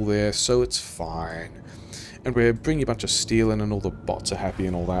got fuel there, so it's fine. And we're bringing a bunch of steel in and all the bots are happy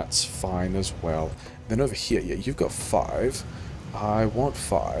and all that's fine as well. Then over here, yeah, you've got 5. I want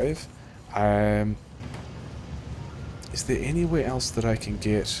 5. Is there anywhere else that I can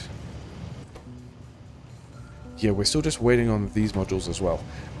get... Yeah, we're still just waiting on these modules as well.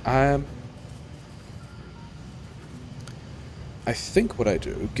 I think what I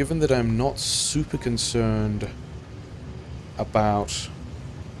do, given that I'm not super concerned about...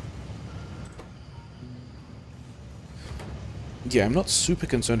 Yeah, I'm not super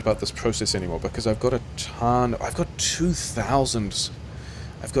concerned about this process anymore because I've got a ton... I've got 2,000...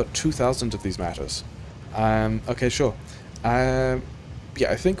 I've got 2,000 of these matters. Okay, sure. Yeah,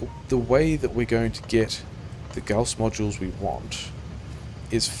 I think the way that we're going to get the Gauss modules we want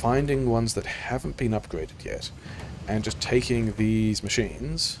is finding ones that haven't been upgraded yet and just taking these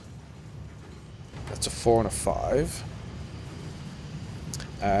machines. That's a 4 and a 5.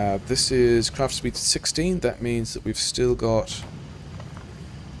 This is craft speed 16. That means that we've still got...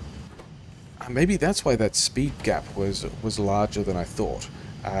 maybe that's why that speed gap was larger than I thought.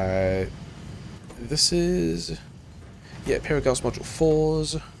 This is... Yeah, pair of Gauss module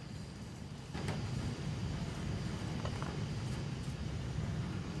 4s.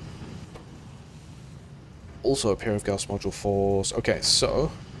 Also a pair of Gauss module 4s. Okay,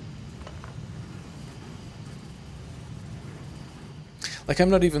 so... Like, I'm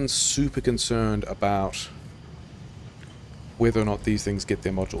not even super concerned about whether or not these things get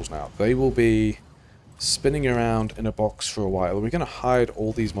their modules now. They will be spinning around in a box for a while. We're going to hide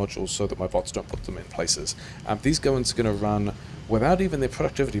all these modules so that my bots don't put them in places. These guns are going to run without even their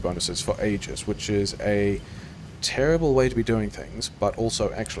productivity bonuses for ages, which is a terrible way to be doing things, but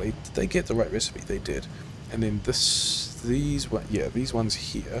also, actually, did they get the right recipe? They did. And then these ones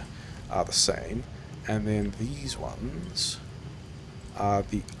here are the same, and then these ones are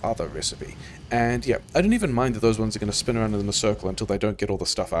the other recipe. And yeah, I don't even mind that those ones are going to spin around in a circle until they don't get all the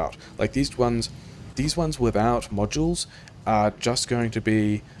stuff out. Like these ones without modules are just going to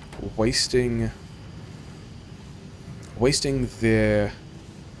be wasting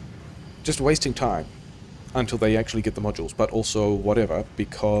time until they actually get the modules, but also whatever,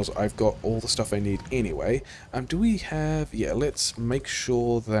 because I've got all the stuff I need anyway. Do we have... Yeah, let's make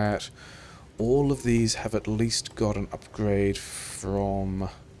sure that all of these have at least got an upgrade from...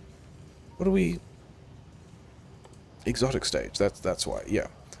 What are we... Exotic stage, that's why, yeah.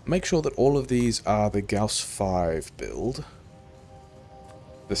 Make sure that all of these are the Gauss 5 build.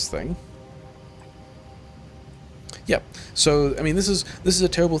 This thing. Yeah, so, I mean, this is a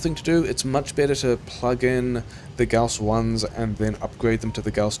terrible thing to do. It's much better to plug in the Gauss 1s and then upgrade them to the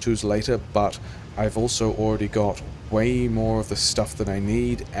Gauss 2s later, but I've also already got way more of the stuff than I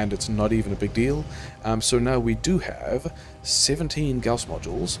need, and it's not even a big deal. So now we do have 17 Gauss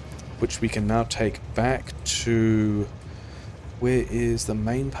modules, which we can now take back to... Where is the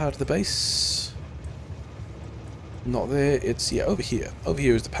main part of the base? Not there, it's, yeah, over here. Over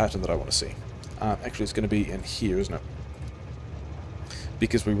here is the pattern that I want to see. Actually, it's going to be in here, isn't it?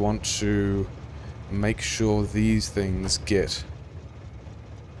 Because we want to make sure these things get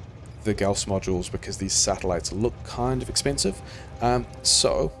the Gauss modules, because these satellites look kind of expensive. And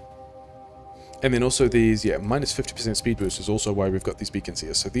then also these, yeah, minus 50% speed boost is also why we've got these beacons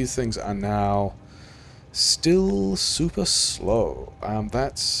here. So these things are now still super slow.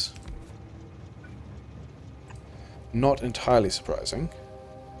 That's not entirely surprising.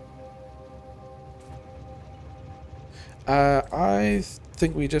 I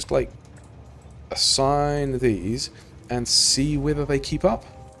think we just, like, assign these and see whether they keep up.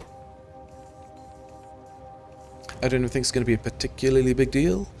 I don't think it's going to be a particularly big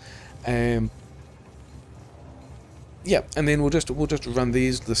deal. Yeah, and then we'll just run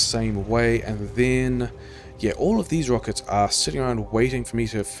these the same way, and then, yeah, all of these rockets are sitting around waiting for me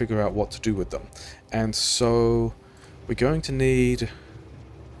to figure out what to do with them. And so we're going to need...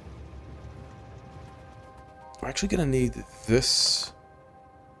 We're actually going to need this.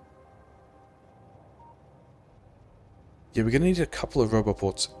 Yeah, we're going to need a couple of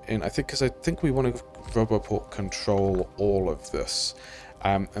roboports in, I think, because I think we want to roboport control all of this.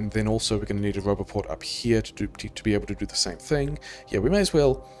 And then also we're going to need a roboport up here to be able to do the same thing. Yeah, we may as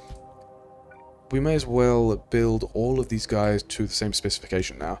well build all of these guys to the same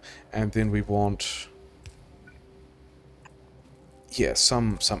specification now. And then we want, yeah,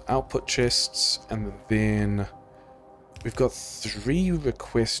 some output chests, and then we've got 3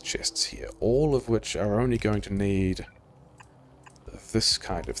 request chests here, all of which are only going to need this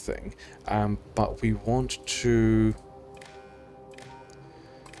kind of thing, but we want to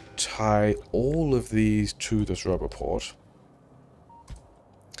tie all of these to this roboport,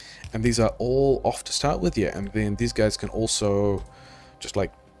 and these are all off to start with, yeah, and then these guys can also just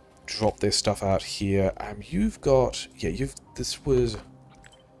like drop their stuff out here. You've got, yeah, this was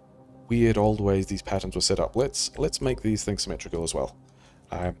weird old ways these patterns were set up. Let's make these things symmetrical as well,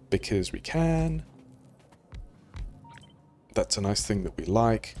 because we can. That's a nice thing that we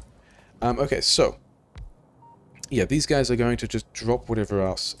like. Okay, so yeah, these guys are going to just drop whatever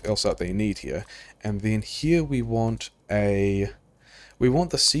else out they need here, and then here we want the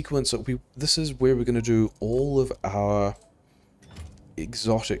sequence of this is where we're going to do all of our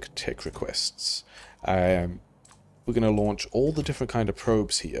exotic tech requests. We're going to launch all the different kind of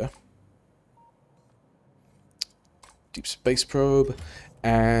probes here. Deep space probe,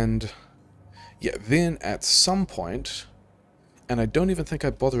 and yeah, then at some point, and I don't even think I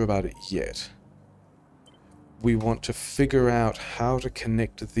bother about it yet, we want to figure out how to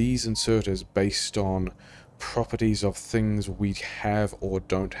connect these inserters based on properties of things we have or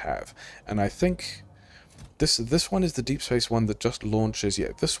don't have. And I think this one is the deep space one that just launches.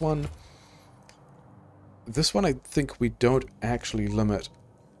 Yeah, this one I think we don't actually limit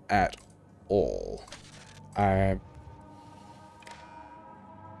at all. That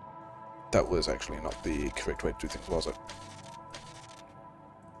was actually not the correct way to do things, was it?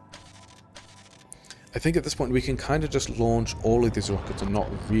 I think at this point we can kind of just launch all of these rockets and not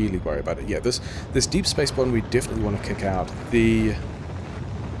really worry about it. Yeah, this deep space one we definitely want to kick out.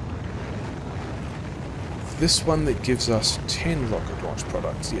 This one that gives us 10 rocket launch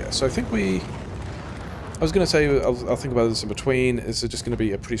products. Yeah, so I think I was going to say, I'll think about this in between. This is just going to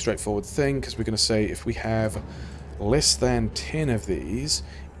be a pretty straightforward thing, because we're going to say if we have less than 10 of these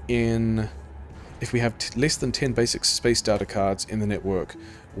if we have less than 10 basic space data cards in the network,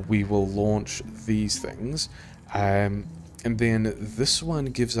 we will launch these things. And then this one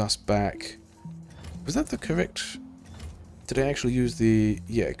gives us back... Was that the correct... Did I actually use the...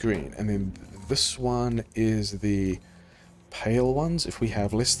 Yeah, green. And then this one is the pale ones if we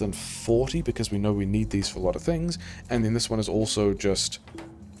have less than 40, because we know we need these for a lot of things. And then this one is also just...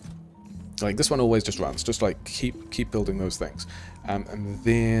 Like, this one always just runs. Just, like, keep building those things. And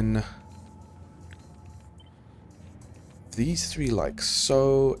then... These 3 like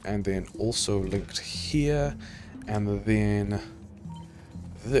so, and then also linked here, and then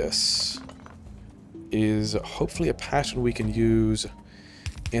this is hopefully a pattern we can use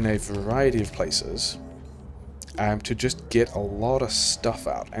in a variety of places to just get a lot of stuff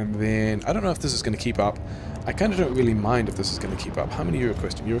out. And then, I don't know if this is going to keep up. I kind of don't really mind if this is going to keep up. How many are you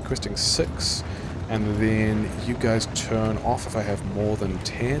requesting? You're requesting 6, and then you guys turn off if I have more than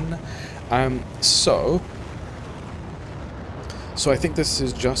 10. So I think this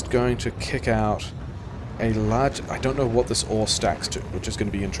is just going to kick out a large... I don't know what this ore stacks to, which is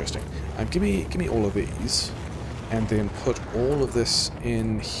going to be interesting. Give me all of these, and then put all of this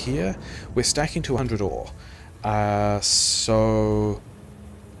in here. We're stacking to 100 ore. So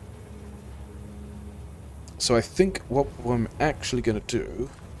I think what I'm actually going to do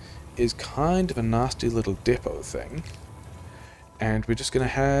is kind of a nasty little depot thing. And we're just going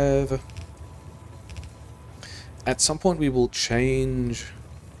to have... At some point we will change...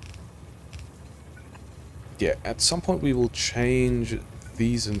 Yeah, at some point we will change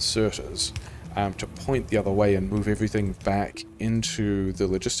these inserters to point the other way and move everything back into the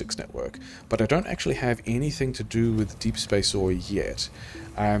logistics network. But I don't actually have anything to do with deep space ore yet.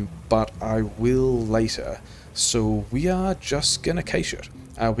 But I will later. So we are just going to cache it.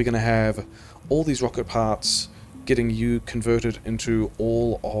 We're going to have all these rocket parts getting you converted into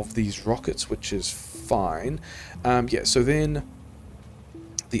all of these rockets, which is fine. Yeah, so then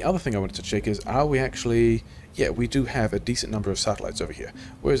the other thing I wanted to check is, are we actually... Yeah, we do have a decent number of satellites over here.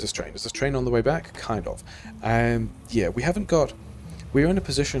 Where is this train? Is this train on the way back? Kind of. Yeah, we haven't got... We're in a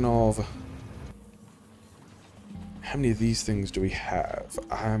position of... How many of these things do we have?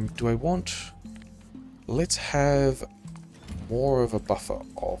 Do I want... Let's have more of a buffer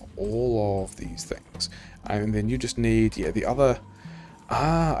of all of these things. And then you just need... Yeah, the other...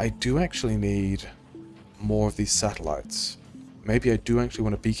 I do actually need... more of these satellites. Maybe I do actually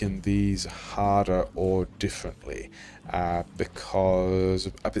want to beacon these harder or differently,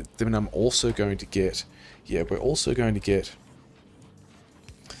 because then I'm also going to get, yeah, we're also going to get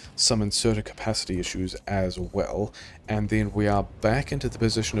some inserter capacity issues as well, and then we are back into the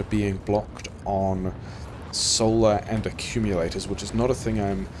position of being blocked on solar and accumulators, which is not a thing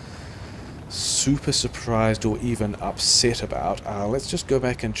I'm super surprised or even upset about. Let's just go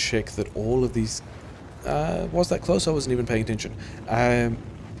back and check that all of these... was that close? I wasn't even paying attention.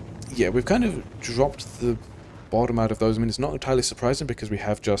 Yeah, we've kind of dropped the bottom out of those. I mean, it's not entirely surprising because we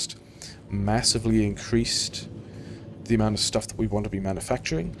have just massively increased the amount of stuff that we want to be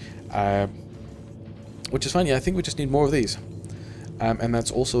manufacturing, which is fine. Yeah, I think we just need more of these. And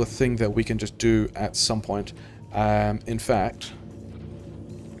that's also a thing that we can just do at some point. In fact,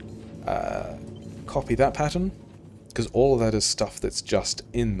 copy that pattern, because all of that is stuff that's just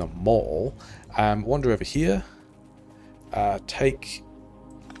in the mall. Wander over here, take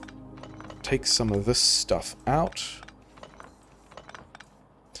some of this stuff out,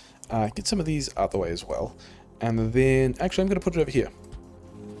 get some of these out of the way as well, and then, actually I'm going to put it over here,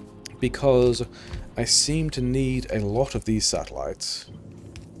 because I seem to need a lot of these satellites.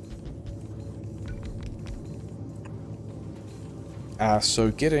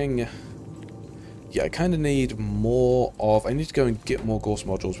 So getting... yeah, I kind of need more of... I need to go and get more Gauss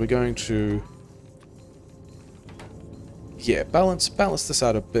modules. We're going to... yeah, balance this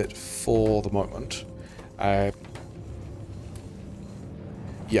out a bit for the moment. Yeah,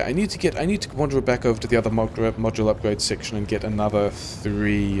 I need to wander back over to the other module upgrade section and get another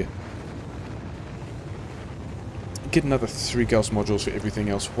 3... get another 3 Gauss modules for everything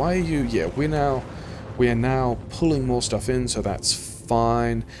else. Why are you... yeah, we are now pulling more stuff in, so that's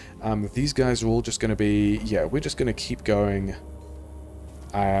fine. These guys are all just going to be... yeah, we're just going to keep going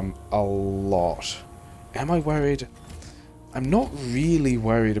a lot. Am I worried? I'm not really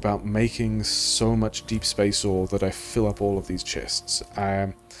worried about making so much deep space ore that I fill up all of these chests.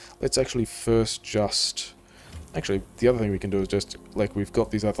 Let's actually first just... actually, the other thing we can do is just, like, we've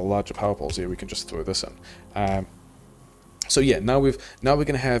got these other larger power poles here, we can just throw this in. So yeah, now we're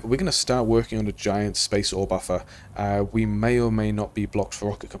gonna start working on a giant space ore buffer. We may or may not be blocked for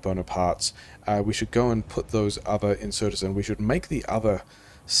rocket component parts. We should go and put those other inserters in. We should make the other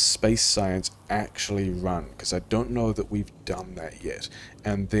space science actually run, because I don't know that we've done that yet.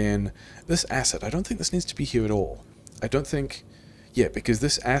 And then this acid, I don't think this needs to be here at all. I don't think... yeah, because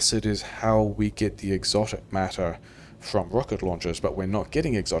this acid is how we get the exotic matter from rocket launchers, but we're not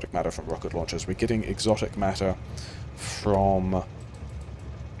getting exotic matter from rocket launchers. We're getting exotic matter from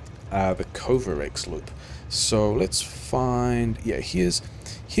the Covarex loop. So let's find... yeah, here's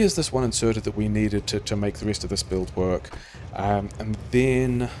this one inserted that we needed to make the rest of this build work. And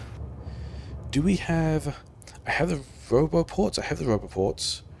then... do we have... I have the roboports. I have the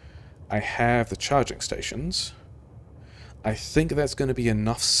roboports. I have the charging stations. I think that's going to be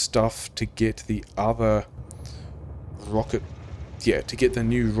enough stuff to get the other rocket... yeah, to get the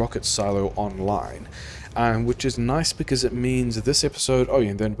new rocket silo online. Which is nice because it means this episode... oh yeah,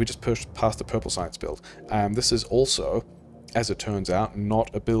 and then we just pushed past the purple science build. This is also, as it turns out,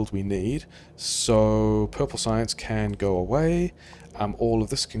 not a build we need. So purple science can go away. All of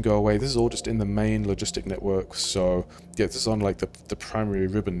this can go away. This is all just in the main logistic network. So yeah, this is on like the primary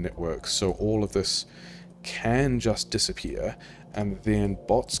ribbon network. So all of this can just disappear. And then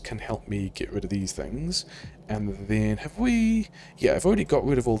bots can help me get rid of these things. And then have we... yeah, I've already got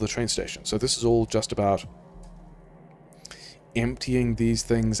rid of all the train stations. So this is all just about emptying these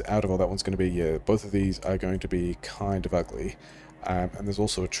things out of... oh, that one's going to be... yeah, both of these are going to be kind of ugly. And there's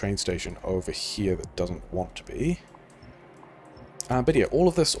also a train station over here that doesn't want to be. But yeah, all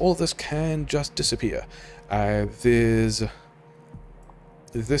of this can just disappear. There's...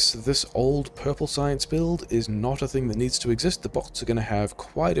 This old purple science build is not a thing that needs to exist. The bots are going to have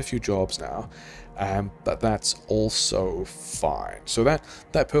quite a few jobs now, but that's also fine. So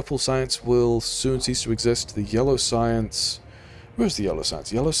that purple science will soon cease to exist. The yellow science... where's the yellow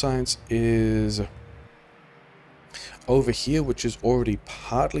science? Yellow science is over here, which is already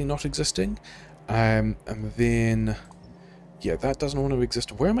partly not existing. And then... yeah, that doesn't want to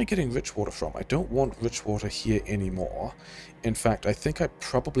exist. Where am I getting rich water from? I don't want rich water here anymore. In fact, I think I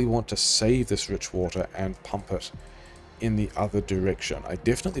probably want to save this rich water and pump it in the other direction. I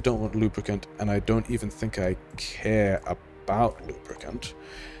definitely don't want lubricant, and I don't even think I care about lubricant.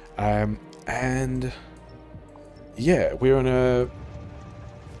 And yeah, we're on a...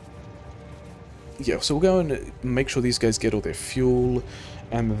 yeah, so we'll go and make sure these guys get all their fuel,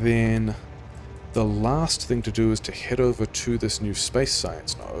 and then... the last thing to do is to head over to this new space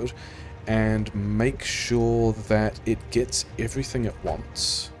science node and make sure that it gets everything at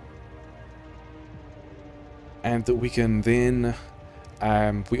once. And that we can then...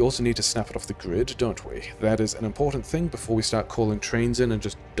 we also need to snap it off the grid, don't we? That is an important thing before we start calling trains in and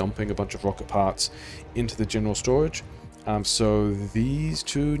just dumping a bunch of rocket parts into the general storage. So these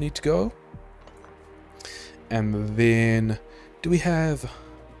two need to go. And then... do we have...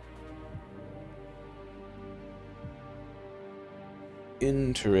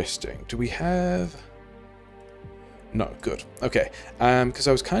 interesting. Do we have... no, good. Okay. Because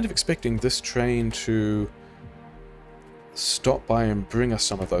I was kind of expecting this train to stop by and bring us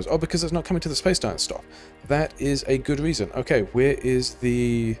some of those. Oh, because it's not coming to the space giant stop. That is a good reason. Okay, where is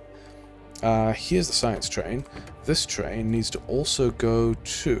the... here's the science train. This train needs to also go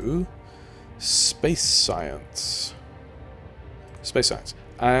to space science. Space science.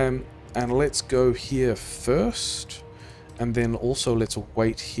 And let's go here first. And then also let's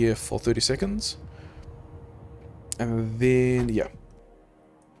wait here for 30 seconds. And then, yeah.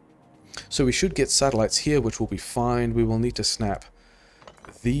 So we should get satellites here, which will be fine. We will need to snap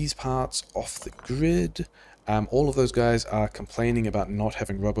these parts off the grid. All of those guys are complaining about not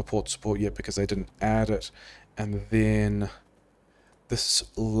having rubber port support yet because they didn't add it. And then this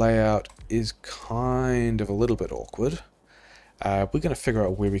layout is kind of a little bit awkward. We're going to figure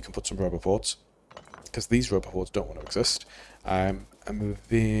out where we can put some rubber ports, because these rubber ports don't want to exist. And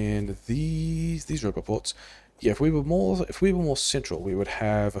then these rubber ports. Yeah, if we were more central, we would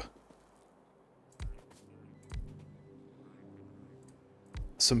have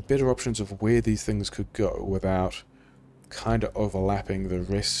some better options of where these things could go without kind of overlapping the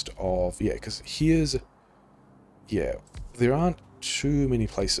rest of... yeah, because here's... yeah, there aren't too many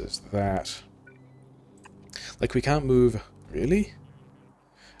places that... like, we can't move... really?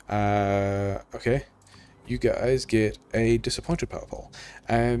 Okay. You guys get a disappointed power pole.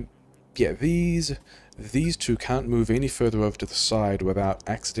 Yeah, these two can't move any further over to the side without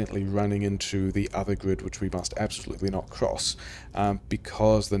accidentally running into the other grid, which we must absolutely not cross.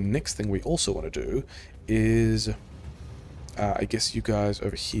 Because the next thing we also want to do is... I guess you guys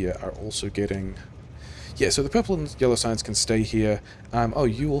over here are also getting... yeah, so the purple and yellow signs can stay here. Oh,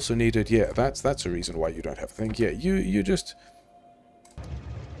 you also needed... yeah, that's a reason why you don't have a thing. Yeah, you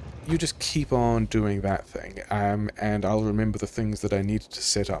just keep on doing that thing, and I'll remember the things that I needed to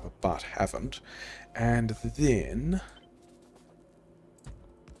set up but haven't. And then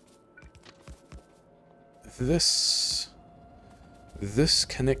this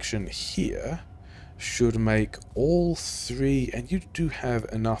connection here should make all three, and you do have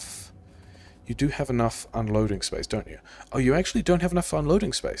enough unloading space, don't you? Oh, you actually don't have enough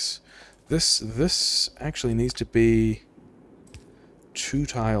unloading space. This actually needs to be 2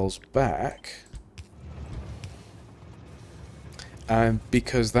 tiles back,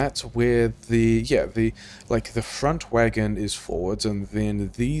 because that's where the front wagon is forwards, and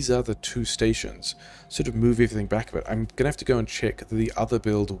then these other 2 stations sort of move everything back a bit. I'm gonna have to go and check the other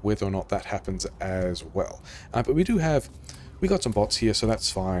build whether or not that happens as well. But we got some bots here, so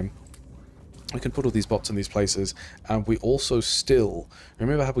that's fine. We can put all these bots in these places. We also still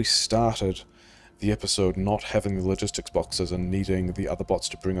remember how we started the episode not having the logistics boxes and needing the other bots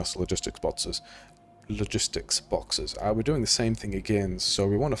to bring us logistics boxes. We're doing the same thing again, so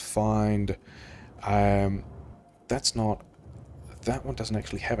we want to find... that one doesn't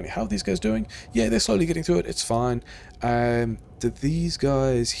actually have any. How are these guys doing? Yeah, they're slowly getting through it. It's fine. Do these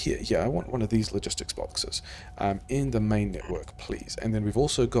guys here... yeah, I want one of these logistics boxes in the main network, please. And then we've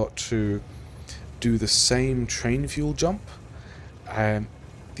also got to do the same train fuel jump.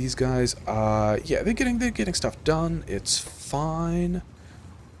 These guys are... yeah, they're getting stuff done. It's fine.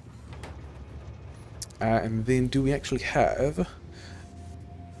 And then do we actually have...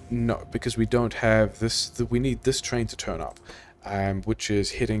 no, because we don't have this... we need this train to turn up, which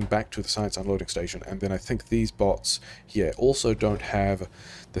is heading back to the science unloading station. And then I think these bots, yeah, also don't have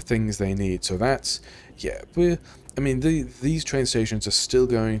the things they need. So that's... yeah, these train stations are still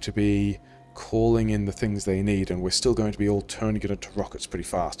going to be calling in the things they need, and we're still going to be all turning it into rockets pretty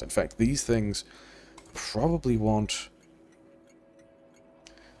fast. In fact, these things probably want...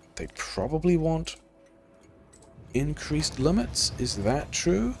 they probably want increased limits. Is that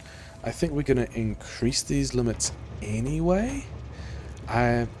true? I think we're going to increase these limits anyway.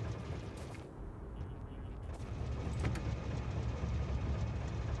 And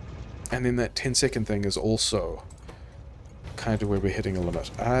then that 10-second thing is also kind of where we're hitting a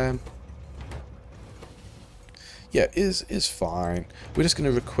limit. Yeah, is fine. We're just going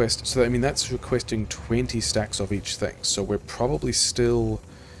to request... so, that's requesting 20 stacks of each thing. So we're probably still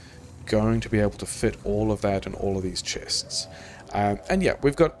going to be able to fit all of that in all of these chests. And yeah,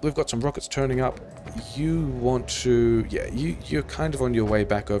 we've got some rockets turning up. You want to, yeah, you're kind of on your way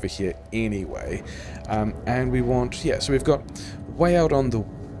back over here anyway. And we want, yeah, so we've got way out on the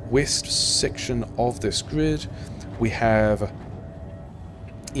west section of this grid, we have,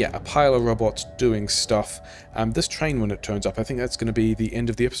 yeah, a pile of robots doing stuff. This train, when it turns up, I think that's going to be the end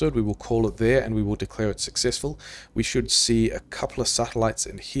of the episode. We will call it there and we will declare it successful. We should see a couple of satellites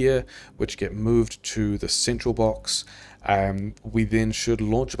in here which get moved to the central box. We then should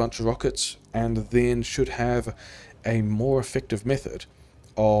launch a bunch of rockets and then should have a more effective method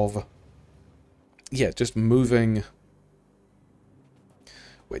of, yeah, just moving.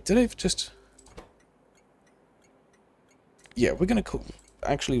 Wait, did I just... Yeah, we're going to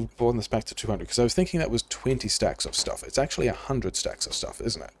actually broaden this back to 200, because I was thinking that was 20 stacks of stuff. It's actually 100 stacks of stuff,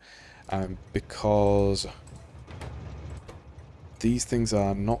 isn't it? Because these things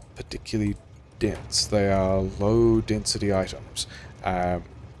are not particularly dense. They are low density items. And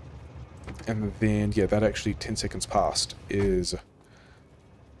then, yeah, that actually 10 seconds past is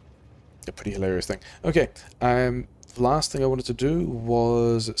a pretty hilarious thing. Okay, last thing I wanted to do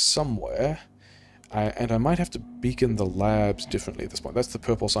was somewhere, and I might have to beacon the labs differently at this point. That's the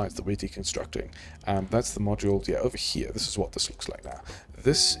purple science that we're deconstructing. That's the module, yeah, over here. This is what this looks like now.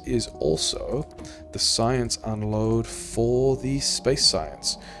 This is also the science unload for the space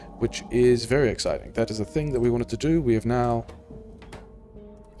science, which is very exciting. That is a thing that we wanted to do. We have now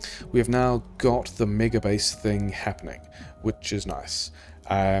got the mega base thing happening, which is nice.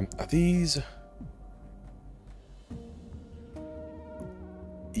 Are these...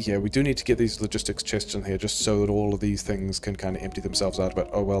 Yeah, we do need to get these logistics chests in here just so that all of these things can kind of empty themselves out, but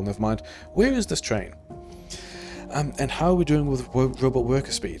oh well, never mind. Where is this train? And how are we doing with robot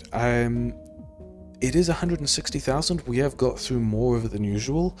worker speed? It is 160,000. We have got through more of it than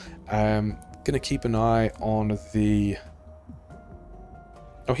usual. Gonna keep an eye on the...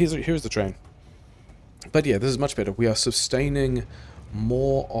 Oh, here's the train. But yeah, this is much better. We are sustaining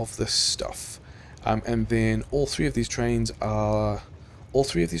more of this stuff. And then all three of these trains are... All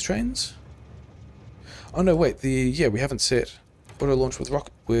three of these trains? Oh no, wait, yeah, we haven't set auto launch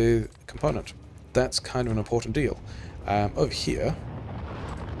with component. That's kind of an important deal. Over here,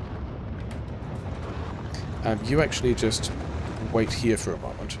 you actually just wait here for a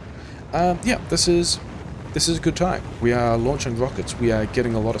moment. Yeah, this is a good time. We are launching rockets. We are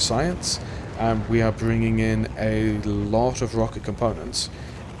getting a lot of science. We are bringing in a lot of rocket components,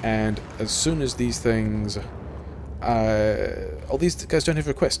 and as soon as these things. Oh, these guys don't have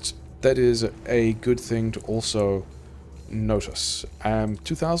requests. That is a good thing to also notice.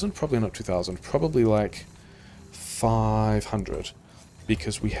 2,000? Probably not 2,000. Probably like 500.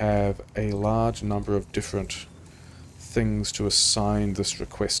 Because we have a large number of different things to assign this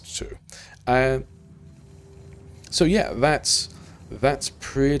request to. So yeah, that's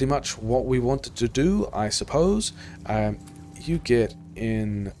pretty much what we wanted to do, I suppose. You get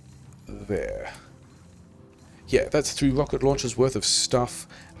in there. Yeah, that's 3 rocket launchers worth of stuff.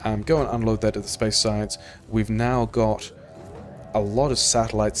 Go and unload that at the space science. We've now got a lot of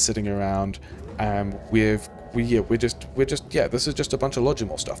satellites sitting around. We're just this is just a bunch of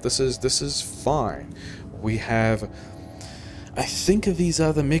logimot stuff. This is fine. We have, I think these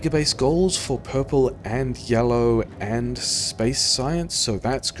are the megabase goals for purple and yellow and space science, so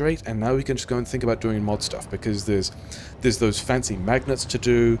that's great. And now we can just go and think about doing mod stuff, because there's those fancy magnets to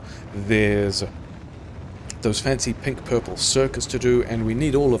do. There's those fancy pink-purple circuits to do, and we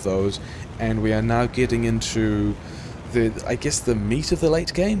need all of those, and we are now getting into I guess the meat of the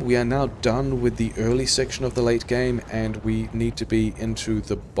late game. We are now done with the early section of the late game, and we need to be into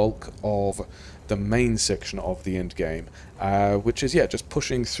the bulk of the main section of the end game, which is, yeah, just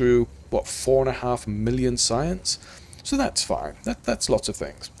pushing through, what, 4.5 million science? So that's fine. That's lots of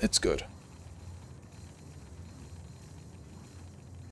things. It's good.